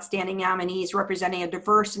many outstanding nominees representing a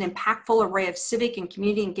diverse and impactful array of civic and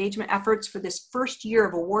community engagement efforts for this first year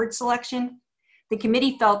of award selection, the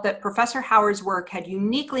committee felt that Professor Howard's work had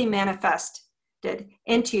uniquely manifested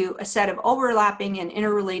into a set of overlapping and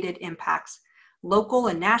interrelated impacts, local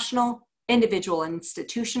and national, individual and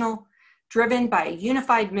institutional, driven by a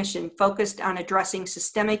unified mission focused on addressing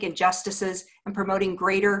systemic injustices and promoting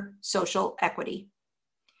greater social equity.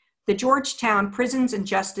 The Georgetown Prisons and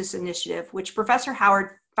Justice Initiative, which Professor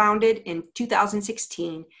Howard founded in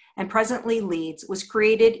 2016 and presently leads, was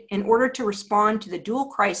created in order to respond to the dual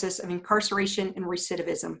crisis of incarceration and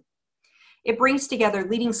recidivism. It brings together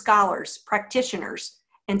leading scholars, practitioners,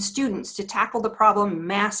 and students to tackle the problem of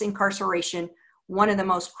mass incarceration, one of the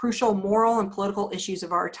most crucial moral and political issues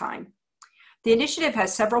of our time. The initiative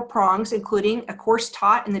has several prongs, including a course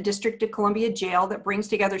taught in the District of Columbia Jail that brings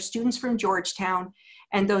together students from Georgetown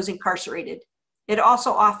and those incarcerated. It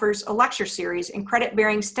also offers a lecture series and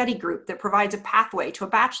credit-bearing study group that provides a pathway to a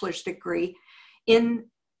bachelor's degree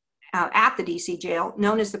at the DC jail,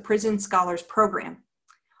 known as the Prison Scholars Program.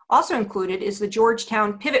 Also included is the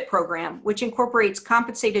Georgetown Pivot Program, which incorporates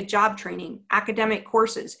compensated job training, academic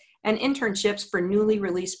courses, and internships for newly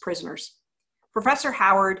released prisoners. Professor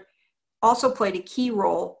Howard also played a key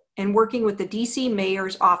role in working with the DC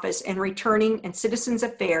Mayor's Office and Returning and Citizens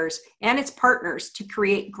Affairs and its partners to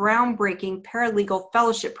create groundbreaking paralegal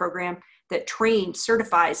fellowship program that trains,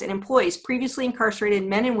 certifies, and employs previously incarcerated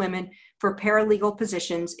men and women for paralegal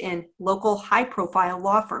positions in local high-profile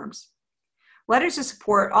law firms. Letters of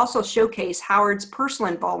support also showcase Howard's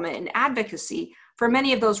personal involvement and advocacy for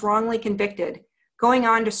many of those wrongly convicted, going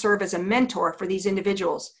on to serve as a mentor for these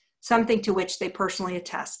individuals, something to which they personally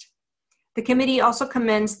attest. The committee also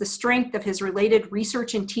commends the strength of his related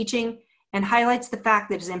research and teaching and highlights the fact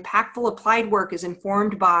that his impactful applied work is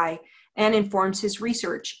informed by and informs his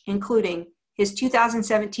research, including his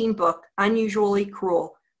 2017 book, Unusually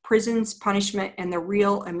Cruel: Prisons, Punishment, and the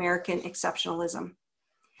Real American Exceptionalism.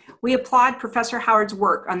 We applaud Professor Howard's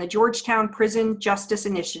work on the Georgetown Prison Justice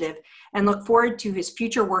Initiative and look forward to his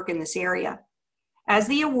future work in this area. As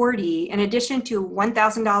the awardee, in addition to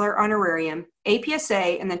 $1,000 honorarium,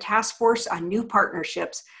 APSA and the Task Force on New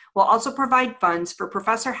Partnerships will also provide funds for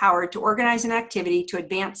Professor Howard to organize an activity to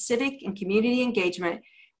advance civic and community engagement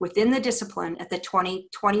within the discipline at the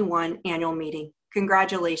 2021 annual meeting.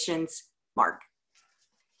 Congratulations, Mark.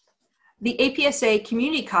 The APSA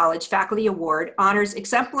Community College Faculty Award honors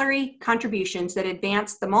exemplary contributions that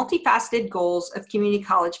advance the multifaceted goals of community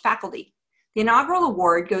college faculty. The inaugural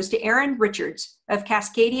award goes to Erin Richards of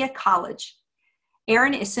Cascadia College.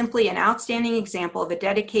 Erin is simply an outstanding example of a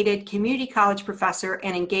dedicated community college professor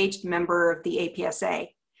and engaged member of the APSA.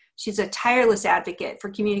 She's a tireless advocate for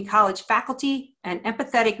community college faculty, an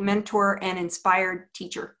empathetic mentor and inspired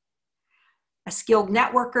teacher, a skilled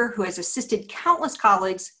networker who has assisted countless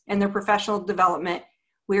colleagues in their professional development.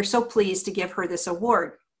 We are so pleased to give her this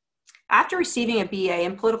award. After receiving a BA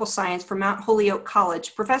in political science from Mount Holyoke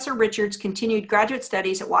College, Professor Richards continued graduate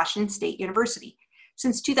studies at Washington State University.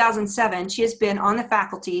 Since 2007, she has been on the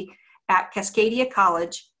faculty at Cascadia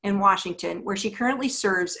College in Washington, where she currently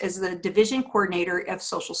serves as the Division Coordinator of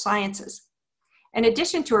Social Sciences. In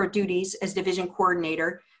addition to her duties as Division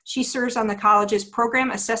Coordinator, she serves on the college's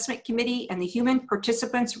Program Assessment Committee and the Human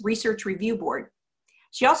Participants Research Review Board.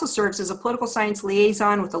 She also serves as a political science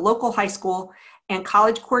liaison with the local high school and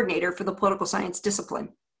college coordinator for the political science discipline.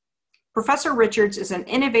 Professor Richards is an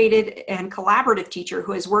innovative and collaborative teacher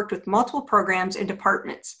who has worked with multiple programs and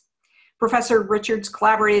departments. Professor Richards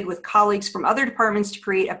collaborated with colleagues from other departments to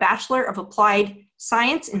create a Bachelor of Applied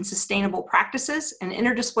Science in Sustainable Practices, an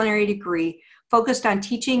interdisciplinary degree focused on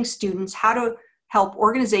teaching students how to help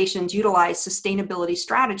organizations utilize sustainability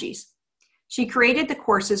strategies. She created the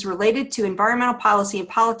courses related to environmental policy and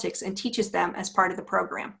politics and teaches them as part of the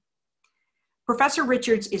program. Professor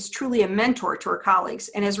Richards is truly a mentor to her colleagues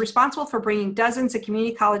and is responsible for bringing dozens of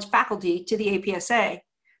community college faculty to the APSA.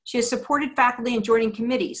 She has supported faculty in joining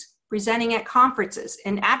committees, presenting at conferences,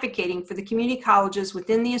 and advocating for the community colleges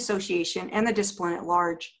within the association and the discipline at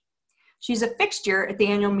large. She's a fixture at the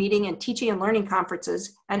annual meeting and teaching and learning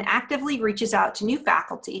conferences and actively reaches out to new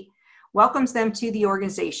faculty, welcomes them to the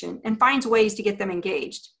organization, and finds ways to get them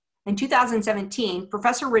engaged. In 2017,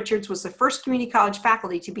 Professor Richards was the first community college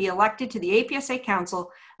faculty to be elected to the APSA Council,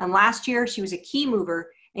 and last year she was a key mover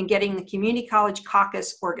in getting the Community College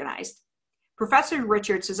Caucus organized. Professor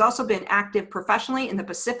Richards has also been active professionally in the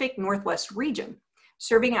Pacific Northwest region,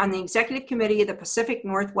 serving on the Executive Committee of the Pacific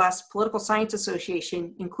Northwest Political Science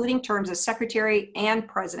Association, including terms as Secretary and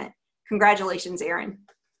President. Congratulations, Erin.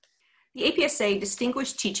 The APSA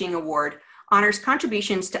Distinguished Teaching Award honors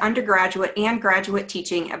contributions to undergraduate and graduate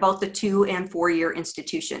teaching at both the 2- and 4-year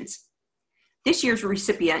institutions. This year's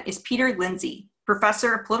recipient is Peter Lindsay,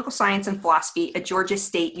 Professor of Political Science and Philosophy at Georgia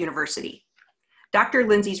State University. Dr.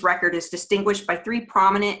 Lindsay's record is distinguished by 3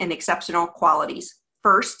 prominent and exceptional qualities.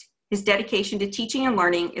 First, his dedication to teaching and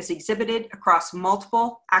learning is exhibited across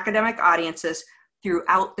multiple academic audiences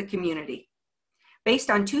throughout the community. Based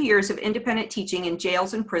on 2 years of independent teaching in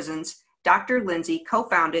jails and prisons, Dr. Lindsay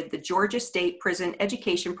co-founded the Georgia State Prison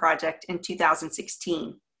Education Project in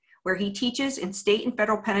 2016, where he teaches in state and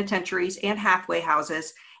federal penitentiaries and halfway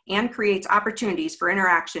houses and creates opportunities for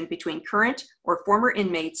interaction between current or former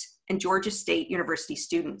inmates and Georgia State University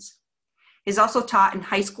students. He's also taught in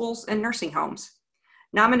high schools and nursing homes.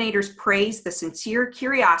 Nominators praise the sincere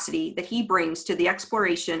curiosity that he brings to the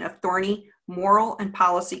exploration of thorny moral and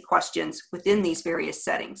policy questions within these various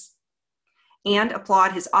settings, and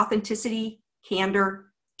applaud his authenticity, candor,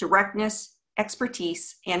 directness,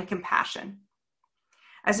 expertise, and compassion.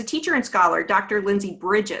 As a teacher and scholar, Dr. Lindsay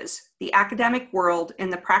bridges the academic world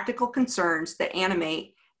and the practical concerns that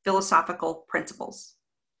animate philosophical principles.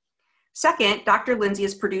 Second, Dr. Lindsay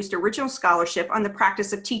has produced original scholarship on the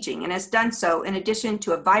practice of teaching and has done so in addition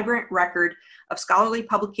to a vibrant record of scholarly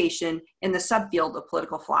publication in the subfield of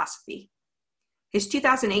political philosophy. His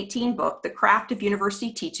 2018 book, The Craft of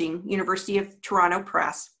University Teaching, University of Toronto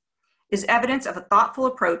Press, is evidence of a thoughtful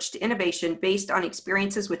approach to innovation based on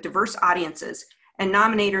experiences with diverse audiences, and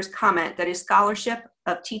nominators comment that his scholarship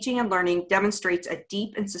of teaching and learning demonstrates a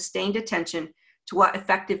deep and sustained attention to what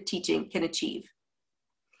effective teaching can achieve.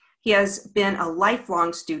 He has been a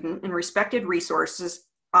lifelong student and respected resources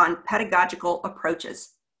on pedagogical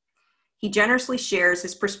approaches. He generously shares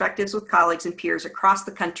his perspectives with colleagues and peers across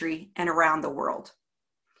the country and around the world.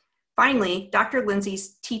 Finally, Dr.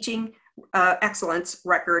 Lindsay's teaching excellence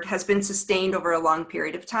record has been sustained over a long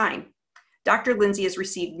period of time. Dr. Lindsay has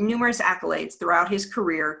received numerous accolades throughout his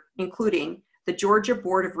career, including the Georgia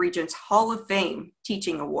Board of Regents Hall of Fame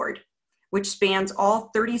Teaching Award, which spans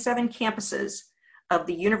all 37 campuses of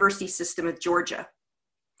the University System of Georgia.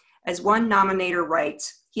 As one nominator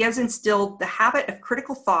writes, he has instilled the habit of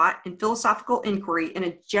critical thought and philosophical inquiry in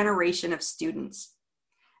a generation of students,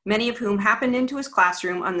 many of whom happened into his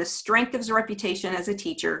classroom on the strength of his reputation as a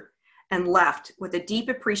teacher and left with a deep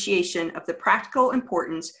appreciation of the practical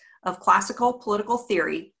importance of classical political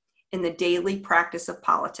theory in the daily practice of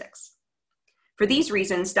politics. For these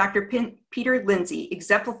reasons, Dr. Peter Lindsay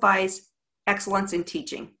exemplifies excellence in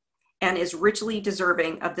teaching and is richly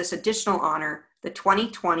deserving of this additional honor, the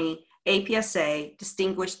 2020 APSA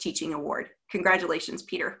Distinguished Teaching Award. Congratulations,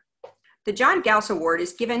 Peter. The John Gauss Award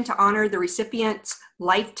is given to honor the recipient's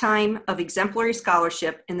lifetime of exemplary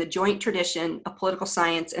scholarship in the joint tradition of political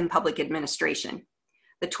science and public administration.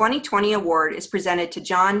 The 2020 award is presented to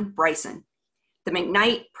John Bryson, the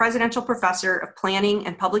McKnight Presidential Professor of Planning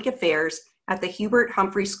and Public Affairs at the Hubert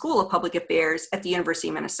Humphrey School of Public Affairs at the University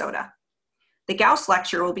of Minnesota. The Gauss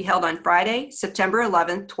Lecture will be held on Friday, September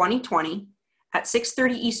 11, 2020 at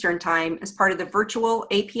 6:30 Eastern Time as part of the virtual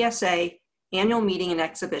APSA annual meeting and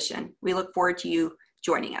exhibition. We look forward to you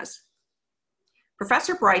joining us.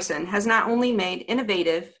 Professor Bryson has not only made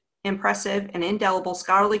innovative, impressive, and indelible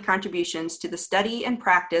scholarly contributions to the study and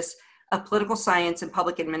practice of political science and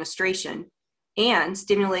public administration, and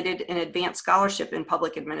stimulated an advanced scholarship in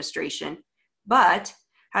public administration, but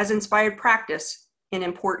has inspired practice in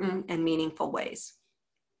important and meaningful ways.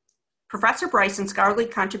 Professor Bryson's scholarly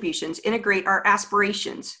contributions integrate our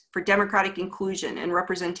aspirations for democratic inclusion and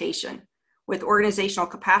representation with organizational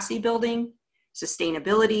capacity building,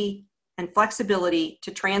 sustainability, and flexibility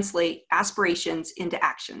to translate aspirations into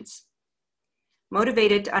actions.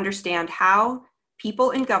 Motivated to understand how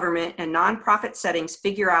people in government and nonprofit settings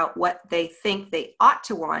figure out what they think they ought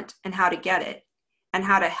to want and how to get it, and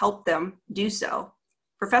how to help them do so.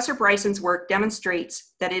 Professor Bryson's work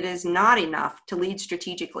demonstrates that it is not enough to lead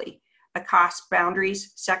strategically across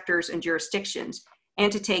boundaries, sectors, and jurisdictions,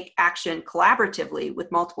 and to take action collaboratively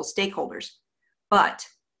with multiple stakeholders, but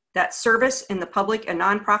that service in the public and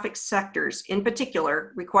nonprofit sectors in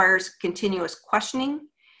particular requires continuous questioning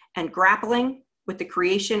and grappling with the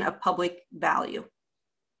creation of public value.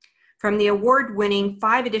 From the award-winning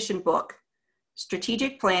 5-edition book,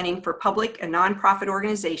 Strategic Planning for Public and Nonprofit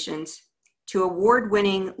Organizations, to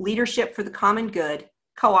award-winning Leadership for the Common Good,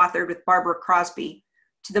 co-authored with Barbara Crosby,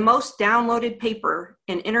 to the most downloaded paper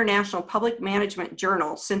in International Public Management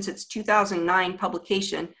Journal since its 2009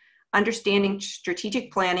 publication, Understanding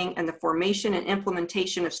Strategic Planning and the Formation and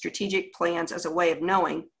Implementation of Strategic Plans as a Way of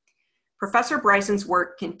Knowing, Professor Bryson's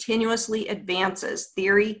work continuously advances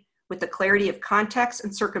theory with the clarity of context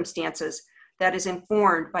and circumstances that is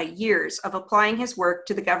informed by years of applying his work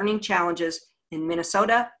to the governing challenges in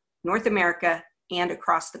Minnesota, North America, and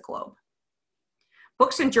across the globe.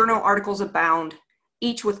 Books and journal articles abound,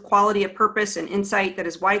 each with quality of purpose and insight that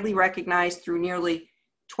is widely recognized through nearly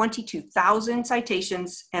 22,000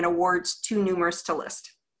 citations and awards too numerous to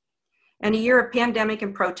list. And a year of pandemic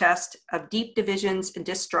and protest, of deep divisions and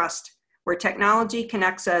distrust, where technology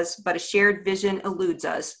connects us but a shared vision eludes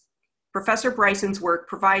us, Professor Bryson's work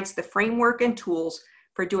provides the framework and tools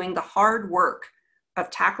for doing the hard work of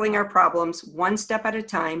tackling our problems one step at a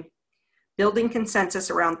time, building consensus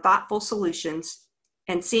around thoughtful solutions,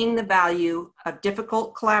 and seeing the value of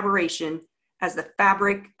difficult collaboration as the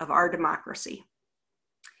fabric of our democracy.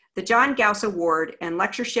 The John Gauss Award and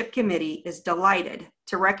Lectureship Committee is delighted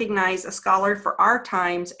to recognize a scholar for our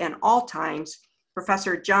times and all times,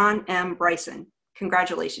 Professor John M. Bryson.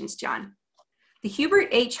 Congratulations, John. The Hubert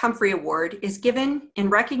H. Humphrey Award is given in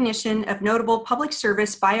recognition of notable public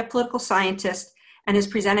service by a political scientist and is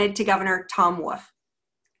presented to Governor Tom Wolf.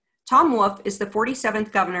 Tom Wolf is the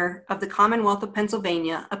 47th governor of the Commonwealth of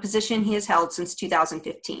Pennsylvania, a position he has held since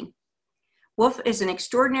 2015. Wolf is an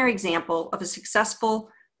extraordinary example of a successful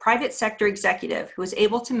private sector executive who is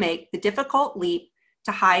able to make the difficult leap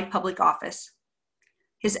to high public office.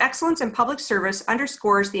 His excellence in public service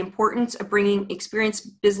underscores the importance of bringing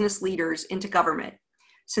experienced business leaders into government,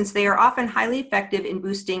 since they are often highly effective in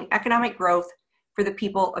boosting economic growth for the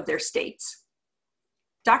people of their states.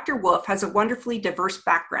 Dr. Wolf has a wonderfully diverse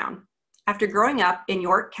background. After growing up in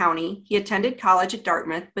York County, he attended college at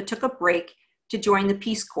Dartmouth, but took a break to join the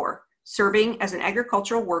Peace Corps, serving as an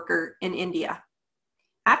agricultural worker in India.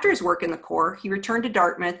 After his work in the Corps, he returned to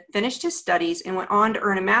Dartmouth, finished his studies, and went on to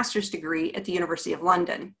earn a master's degree at the University of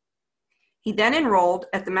London. He then enrolled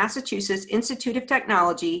at the Massachusetts Institute of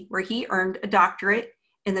Technology, where he earned a doctorate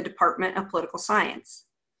in the Department of Political Science.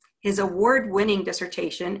 His award-winning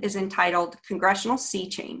dissertation is entitled Congressional Sea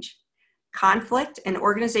Change: Conflict and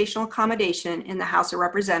Organizational Accommodation in the House of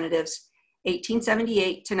Representatives,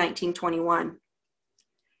 1878 to 1921.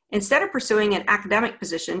 Instead of pursuing an academic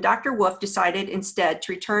position, Dr. Wolf decided instead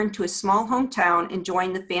to return to his small hometown and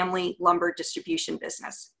join the family lumber distribution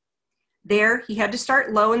business. There, he had to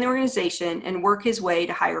start low in the organization and work his way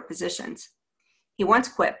to higher positions. He once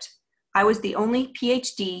quipped, "I was the only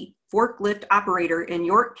PhD forklift operator in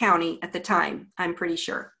York County at the time, I'm pretty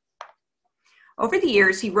sure." Over the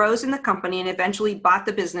years, he rose in the company and eventually bought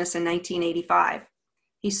the business in 1985.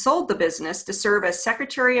 He sold the business to serve as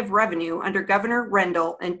Secretary of Revenue under Governor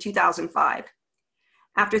Rendell in 2005.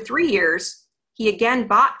 After 3 years, he again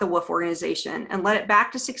bought the Wolf organization and led it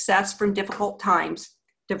back to success from difficult times,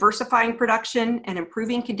 diversifying production and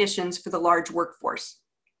improving conditions for the large workforce.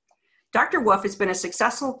 Dr. Wolf has been a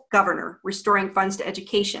successful governor, restoring funds to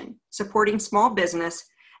education, supporting small business,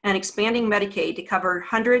 and expanding Medicaid to cover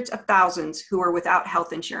hundreds of thousands who are without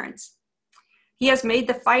health insurance. He has made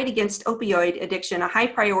the fight against opioid addiction a high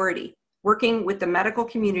priority, working with the medical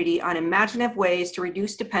community on imaginative ways to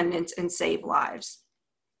reduce dependence and save lives.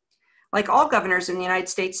 Like all governors in the United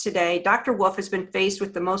States today, Dr. Wolf has been faced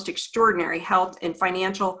with the most extraordinary health and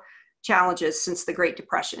financial challenges since the Great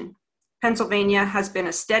Depression. Pennsylvania has been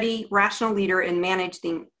a steady, rational leader in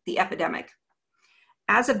managing the epidemic.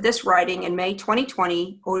 As of this writing in May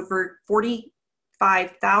 2020, over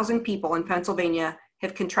 45,000 people in Pennsylvania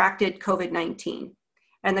have contracted COVID-19,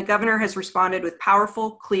 and the governor has responded with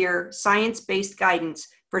powerful, clear, science-based guidance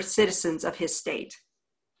for citizens of his state.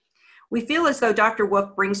 We feel as though Dr.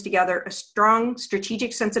 Wolf brings together a strong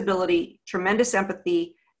strategic sensibility, tremendous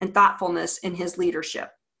empathy, and thoughtfulness in his leadership.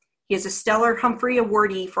 He is a stellar Humphrey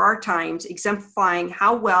Awardee for our times, exemplifying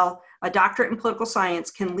how well a doctorate in political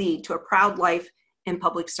science can lead to a proud life in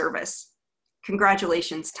public service.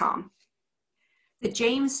 Congratulations, Tom. The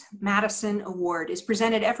James Madison Award is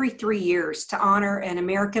presented every 3 years to honor an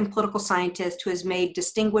American political scientist who has made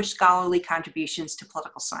distinguished scholarly contributions to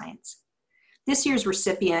political science. This year's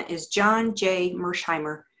recipient is John J.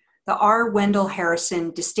 Mersheimer, the R. Wendell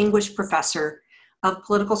Harrison Distinguished Professor of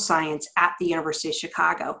Political Science at the University of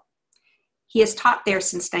Chicago. He has taught there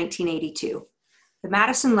since 1982. The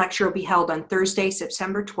Madison Lecture will be held on Thursday,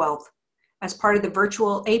 September 12th, as part of the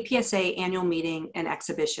virtual APSA annual meeting and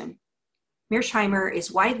exhibition. Mersheimer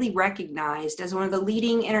is widely recognized as one of the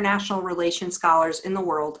leading international relations scholars in the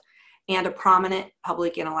world and a prominent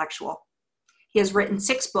public intellectual. He has written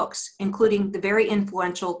 6 books, including the very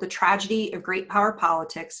influential The Tragedy of Great Power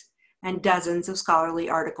Politics and dozens of scholarly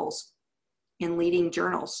articles in leading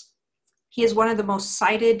journals. He is one of the most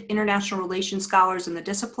cited international relations scholars in the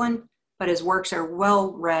discipline, but his works are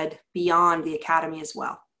well read beyond the academy as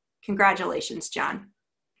well. Congratulations, John.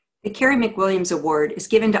 The Carrie McWilliams Award is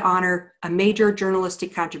given to honor a major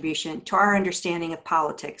journalistic contribution to our understanding of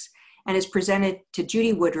politics and is presented to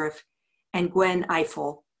Judy Woodruff and Gwen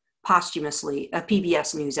Ifill posthumously of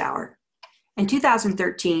PBS NewsHour. In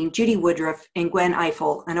 2013, Judy Woodruff and Gwen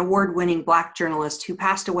Ifill, an award-winning Black journalist who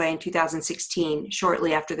passed away in 2016,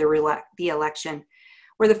 shortly after the election,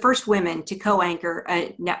 were the first women to co-anchor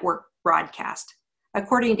a network broadcast.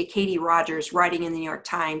 According to Katie Rogers, writing in the New York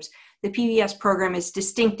Times, the PBS program is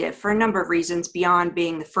distinctive for a number of reasons beyond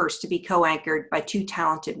being the first to be co-anchored by 2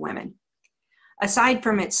 talented women. Aside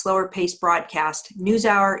from its slower-paced broadcast,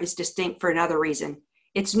 NewsHour is distinct for another reason.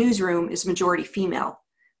 Its newsroom is majority female.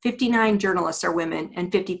 59 journalists are women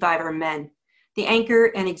and 55 are men. The anchor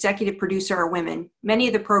and executive producer are women. Many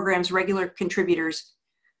of the program's regular contributors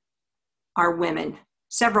are women.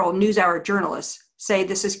 Several NewsHour journalists say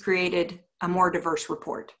this has created a more diverse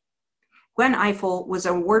report. Gwen Ifill was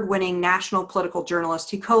an award-winning national political journalist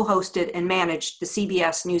who co-hosted and managed the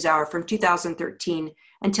CBS NewsHour from 2013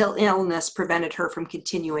 until illness prevented her from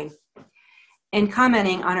continuing. In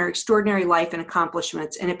commenting on her extraordinary life and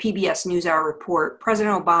accomplishments in a PBS NewsHour report,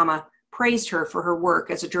 President Obama praised her for her work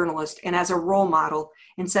as a journalist and as a role model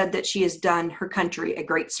and said that she has done her country a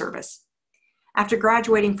great service. After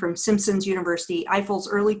graduating from Simpson University, Ifill's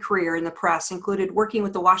early career in the press included working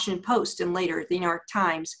with the Washington Post and later the New York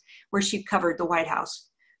Times, where she covered the White House.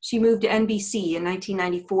 She moved to NBC in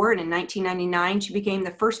 1994, and in 1999, she became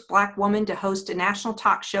the first Black woman to host a national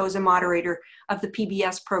talk show as a moderator of the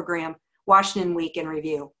PBS program, Washington Week in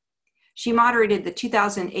Review. She moderated the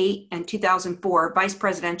 2008 and 2004 vice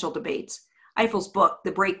presidential debates. Ifill's book,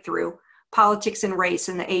 The Breakthrough, Politics and Race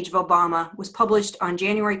in the Age of Obama, was published on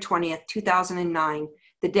January 20th, 2009,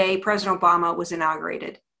 the day President Obama was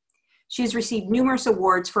inaugurated. She has received numerous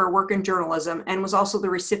awards for her work in journalism and was also the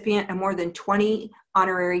recipient of more than 20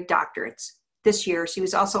 honorary doctorates. This year, she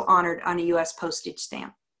was also honored on a U.S. postage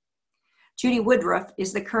stamp. Judy Woodruff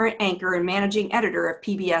is the current anchor and managing editor of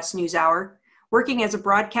PBS NewsHour. Working as a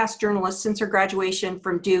broadcast journalist since her graduation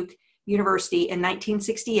from Duke University in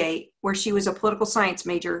 1968, where she was a political science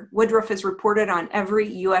major, Woodruff has reported on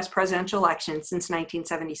every U.S. presidential election since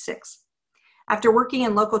 1976. After working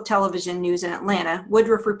in local television news in Atlanta,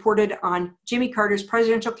 Woodruff reported on Jimmy Carter's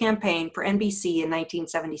presidential campaign for NBC in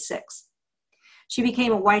 1976. She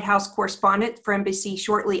became a White House correspondent for NBC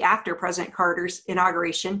shortly after President Carter's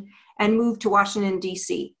inauguration and moved to Washington,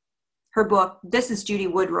 D.C. Her book, This is Judy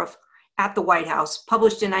Woodruff at the White House,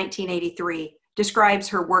 published in 1983, describes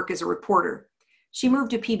her work as a reporter. She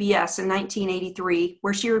moved to PBS in 1983,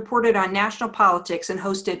 where she reported on national politics and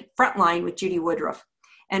hosted Frontline with Judy Woodruff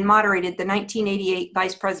and moderated the 1988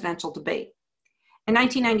 vice presidential debate. In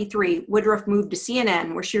 1993, Woodruff moved to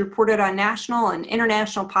CNN, where she reported on national and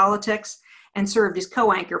international politics and served as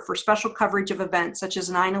co-anchor for special coverage of events such as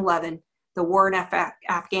 9/11, the war in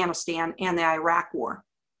Afghanistan, and the Iraq War.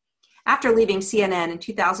 After leaving CNN in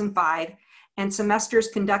 2005 and semesters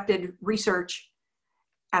conducted research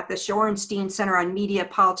at the Shorenstein Center on Media,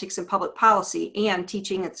 Politics, and Public Policy and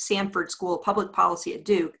teaching at the Sanford School of Public Policy at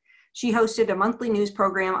Duke, she hosted a monthly news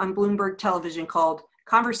program on Bloomberg Television called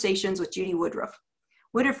Conversations with Judy Woodruff.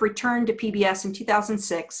 Woodruff returned to PBS in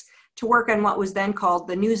 2006 to work on what was then called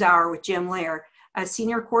the NewsHour with Jim Lehrer as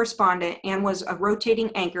senior correspondent and was a rotating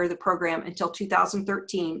anchor of the program until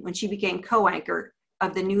 2013 when she became co-anchor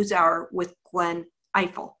of the NewsHour with Gwen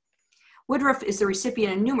Ifill. Woodruff is the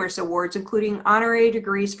recipient of numerous awards, including honorary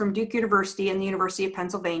degrees from Duke University and the University of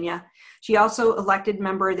Pennsylvania. She also elected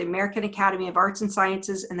member of the American Academy of Arts and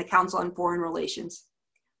Sciences and the Council on Foreign Relations.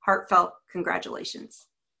 Heartfelt congratulations.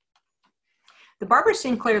 The Barbara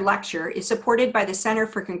Sinclair Lecture is supported by the Center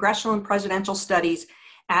for Congressional and Presidential Studies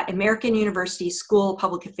at American University School of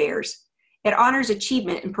Public Affairs. It honors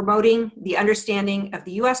achievement in promoting the understanding of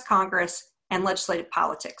the U.S. Congress and legislative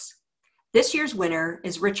politics. This year's winner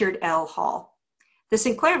is Richard L. Hall. The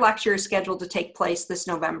Sinclair Lecture is scheduled to take place this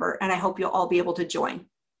November, and I hope you'll all be able to join.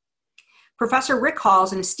 Professor Rick Hall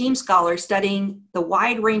is an esteemed scholar studying the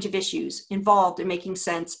wide range of issues involved in making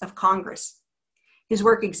sense of Congress. His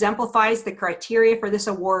work exemplifies the criteria for this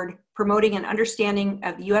award, promoting an understanding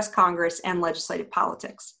of the U.S. Congress and legislative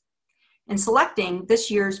politics. In selecting this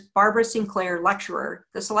year's Barbara Sinclair Lecturer,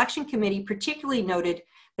 the selection committee particularly noted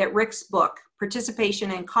that Rick's book,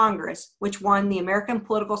 Participation in Congress, which won the American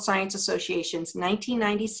Political Science Association's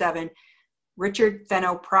 1997 Richard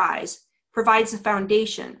Fenno Prize, provides the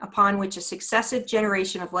foundation upon which a successive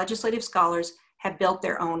generation of legislative scholars have built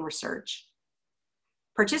their own research.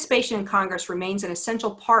 Participation in Congress remains an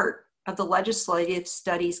essential part of the legislative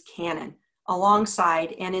studies canon,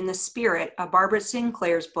 alongside and in the spirit of Barbara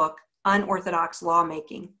Sinclair's book, Unorthodox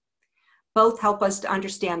Lawmaking. Both help us to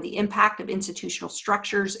understand the impact of institutional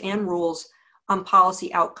structures and rules on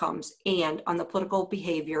policy outcomes and on the political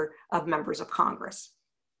behavior of members of Congress.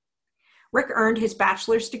 Rick earned his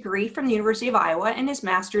bachelor's degree from the University of Iowa and his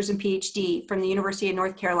master's and PhD from the University of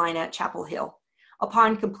North Carolina at Chapel Hill.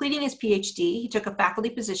 Upon completing his PhD, he took a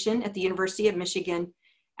faculty position at the University of Michigan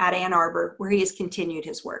at Ann Arbor, where he has continued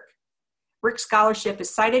his work. Rick's scholarship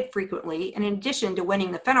is cited frequently, and in addition to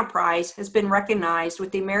winning the Fenno Prize, has been recognized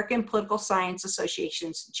with the American Political Science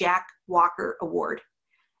Association's Jack Walker Award,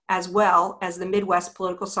 as well as the Midwest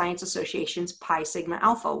Political Science Association's Pi Sigma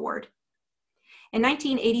Alpha Award. In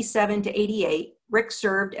 1987 to 88, Rick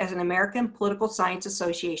served as an American Political Science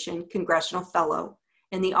Association Congressional Fellow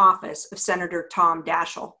in the office of Senator Tom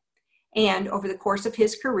Daschle. And over the course of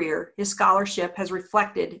his career, his scholarship has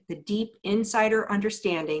reflected the deep insider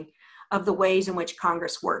understanding of the ways in which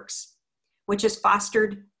Congress works, which has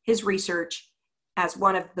fostered his research as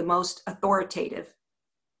one of the most authoritative.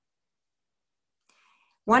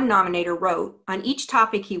 One nominator wrote, on each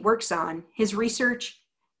topic he works on, his research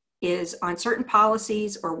is on certain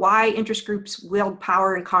policies or why interest groups wield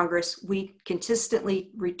power in Congress. We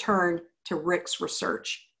consistently return to Rick's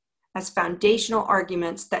research as foundational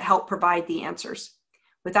arguments that help provide the answers.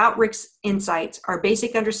 Without Rick's insights, our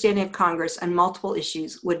basic understanding of Congress on multiple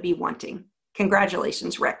issues would be wanting.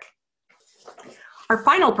 Congratulations, Rick. Our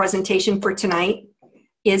final presentation for tonight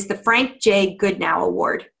is the Frank J. Goodnow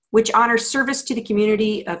Award, which honors service to the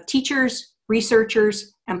community of teachers,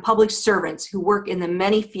 researchers, and public servants who work in the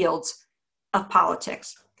many fields of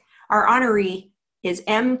politics. Our honoree is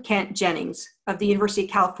M. Kent Jennings of the University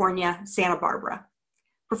of California, Santa Barbara.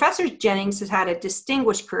 Professor Jennings has had a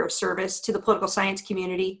distinguished career of service to the political science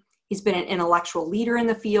community. He's been an intellectual leader in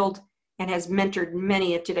the field and has mentored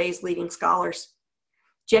many of today's leading scholars.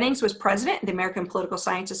 Jennings was president of the American Political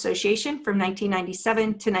Science Association from 1997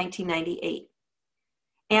 to 1998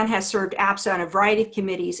 and has served APSA on a variety of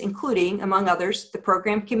committees, including, among others, the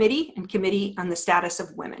Program Committee and Committee on the Status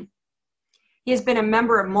of Women. He has been a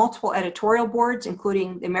member of multiple editorial boards,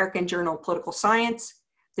 including the American Journal of Political Science,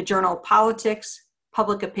 the Journal of Politics,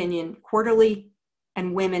 Public Opinion Quarterly,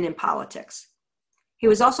 and Women in Politics. He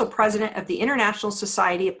was also president of the International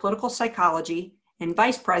Society of Political Psychology and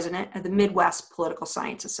vice president of the Midwest Political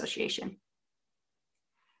Science Association.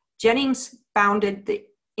 Jennings founded the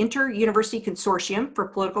Inter-University Consortium for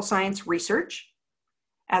Political Science Research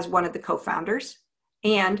as one of the co-founders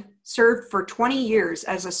and served for 20 years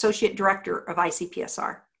as associate director of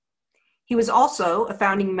ICPSR. He was also a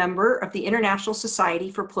founding member of the International Society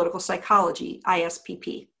for Political Psychology,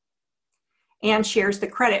 ISPP, and shares the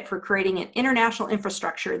credit for creating an international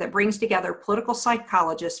infrastructure that brings together political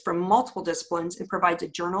psychologists from multiple disciplines and provides a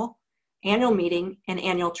journal, annual meeting, and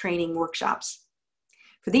annual training workshops.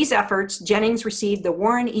 For these efforts, Jennings received the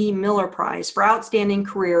Warren E. Miller Prize for Outstanding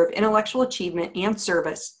Career of Intellectual Achievement and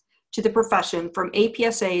Service to the profession from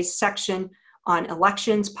APSA's section on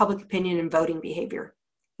elections, public opinion, and voting behavior.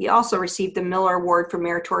 He also received the Miller Award for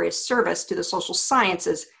Meritorious Service to the Social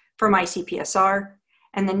Sciences from ICPSR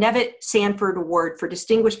and the Nevitt Sanford Award for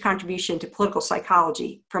Distinguished Contribution to Political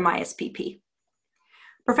Psychology from ISPP.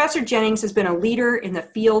 Professor Jennings has been a leader in the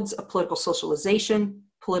fields of political socialization,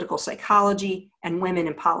 political psychology, and women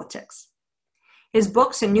in politics. His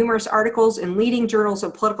books and numerous articles in leading journals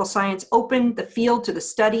of political science opened the field to the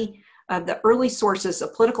study of the early sources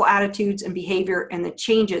of political attitudes and behavior and the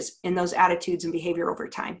changes in those attitudes and behavior over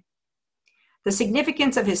time. The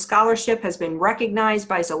significance of his scholarship has been recognized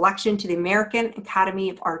by his election to the American Academy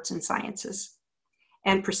of Arts and Sciences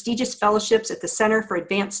and prestigious fellowships at the Center for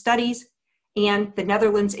Advanced Studies and the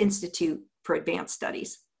Netherlands Institute for advanced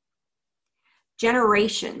studies.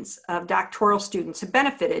 Generations of doctoral students have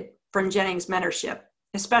benefited from Jennings' mentorship,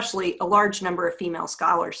 especially a large number of female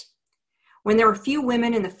scholars. When there were few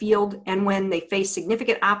women in the field and when they faced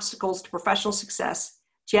significant obstacles to professional success,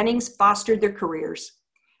 Jennings fostered their careers,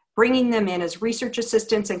 bringing them in as research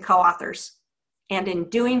assistants and co-authors. And in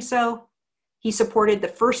doing so, he supported the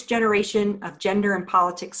first generation of gender and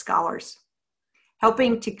politics scholars,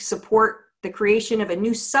 helping to support the creation of a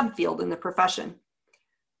new subfield in the profession.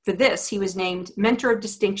 For this, he was named Mentor of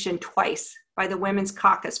Distinction twice by the Women's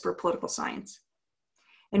Caucus for Political Science.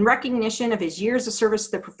 In recognition of his years of service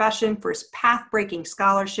to the profession, for his path-breaking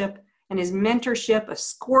scholarship, and his mentorship of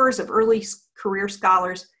scores of early career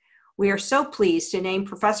scholars, we are so pleased to name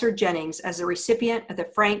Professor Jennings as the recipient of the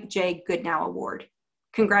Frank J. Goodnow Award.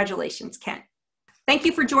 Congratulations, Kent. Thank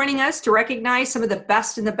you for joining us to recognize some of the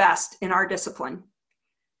best in our discipline,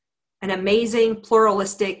 an amazing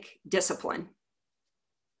pluralistic discipline.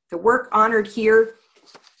 The work honored here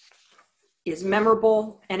is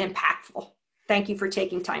memorable and impactful. Thank you for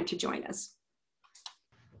taking time to join us.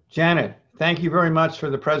 Janet, thank you very much for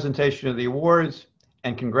the presentation of the awards,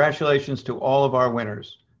 and congratulations to all of our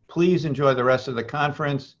winners. Please enjoy the rest of the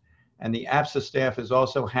conference, and the APSA staff is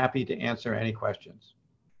also happy to answer any questions.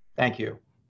 Thank you.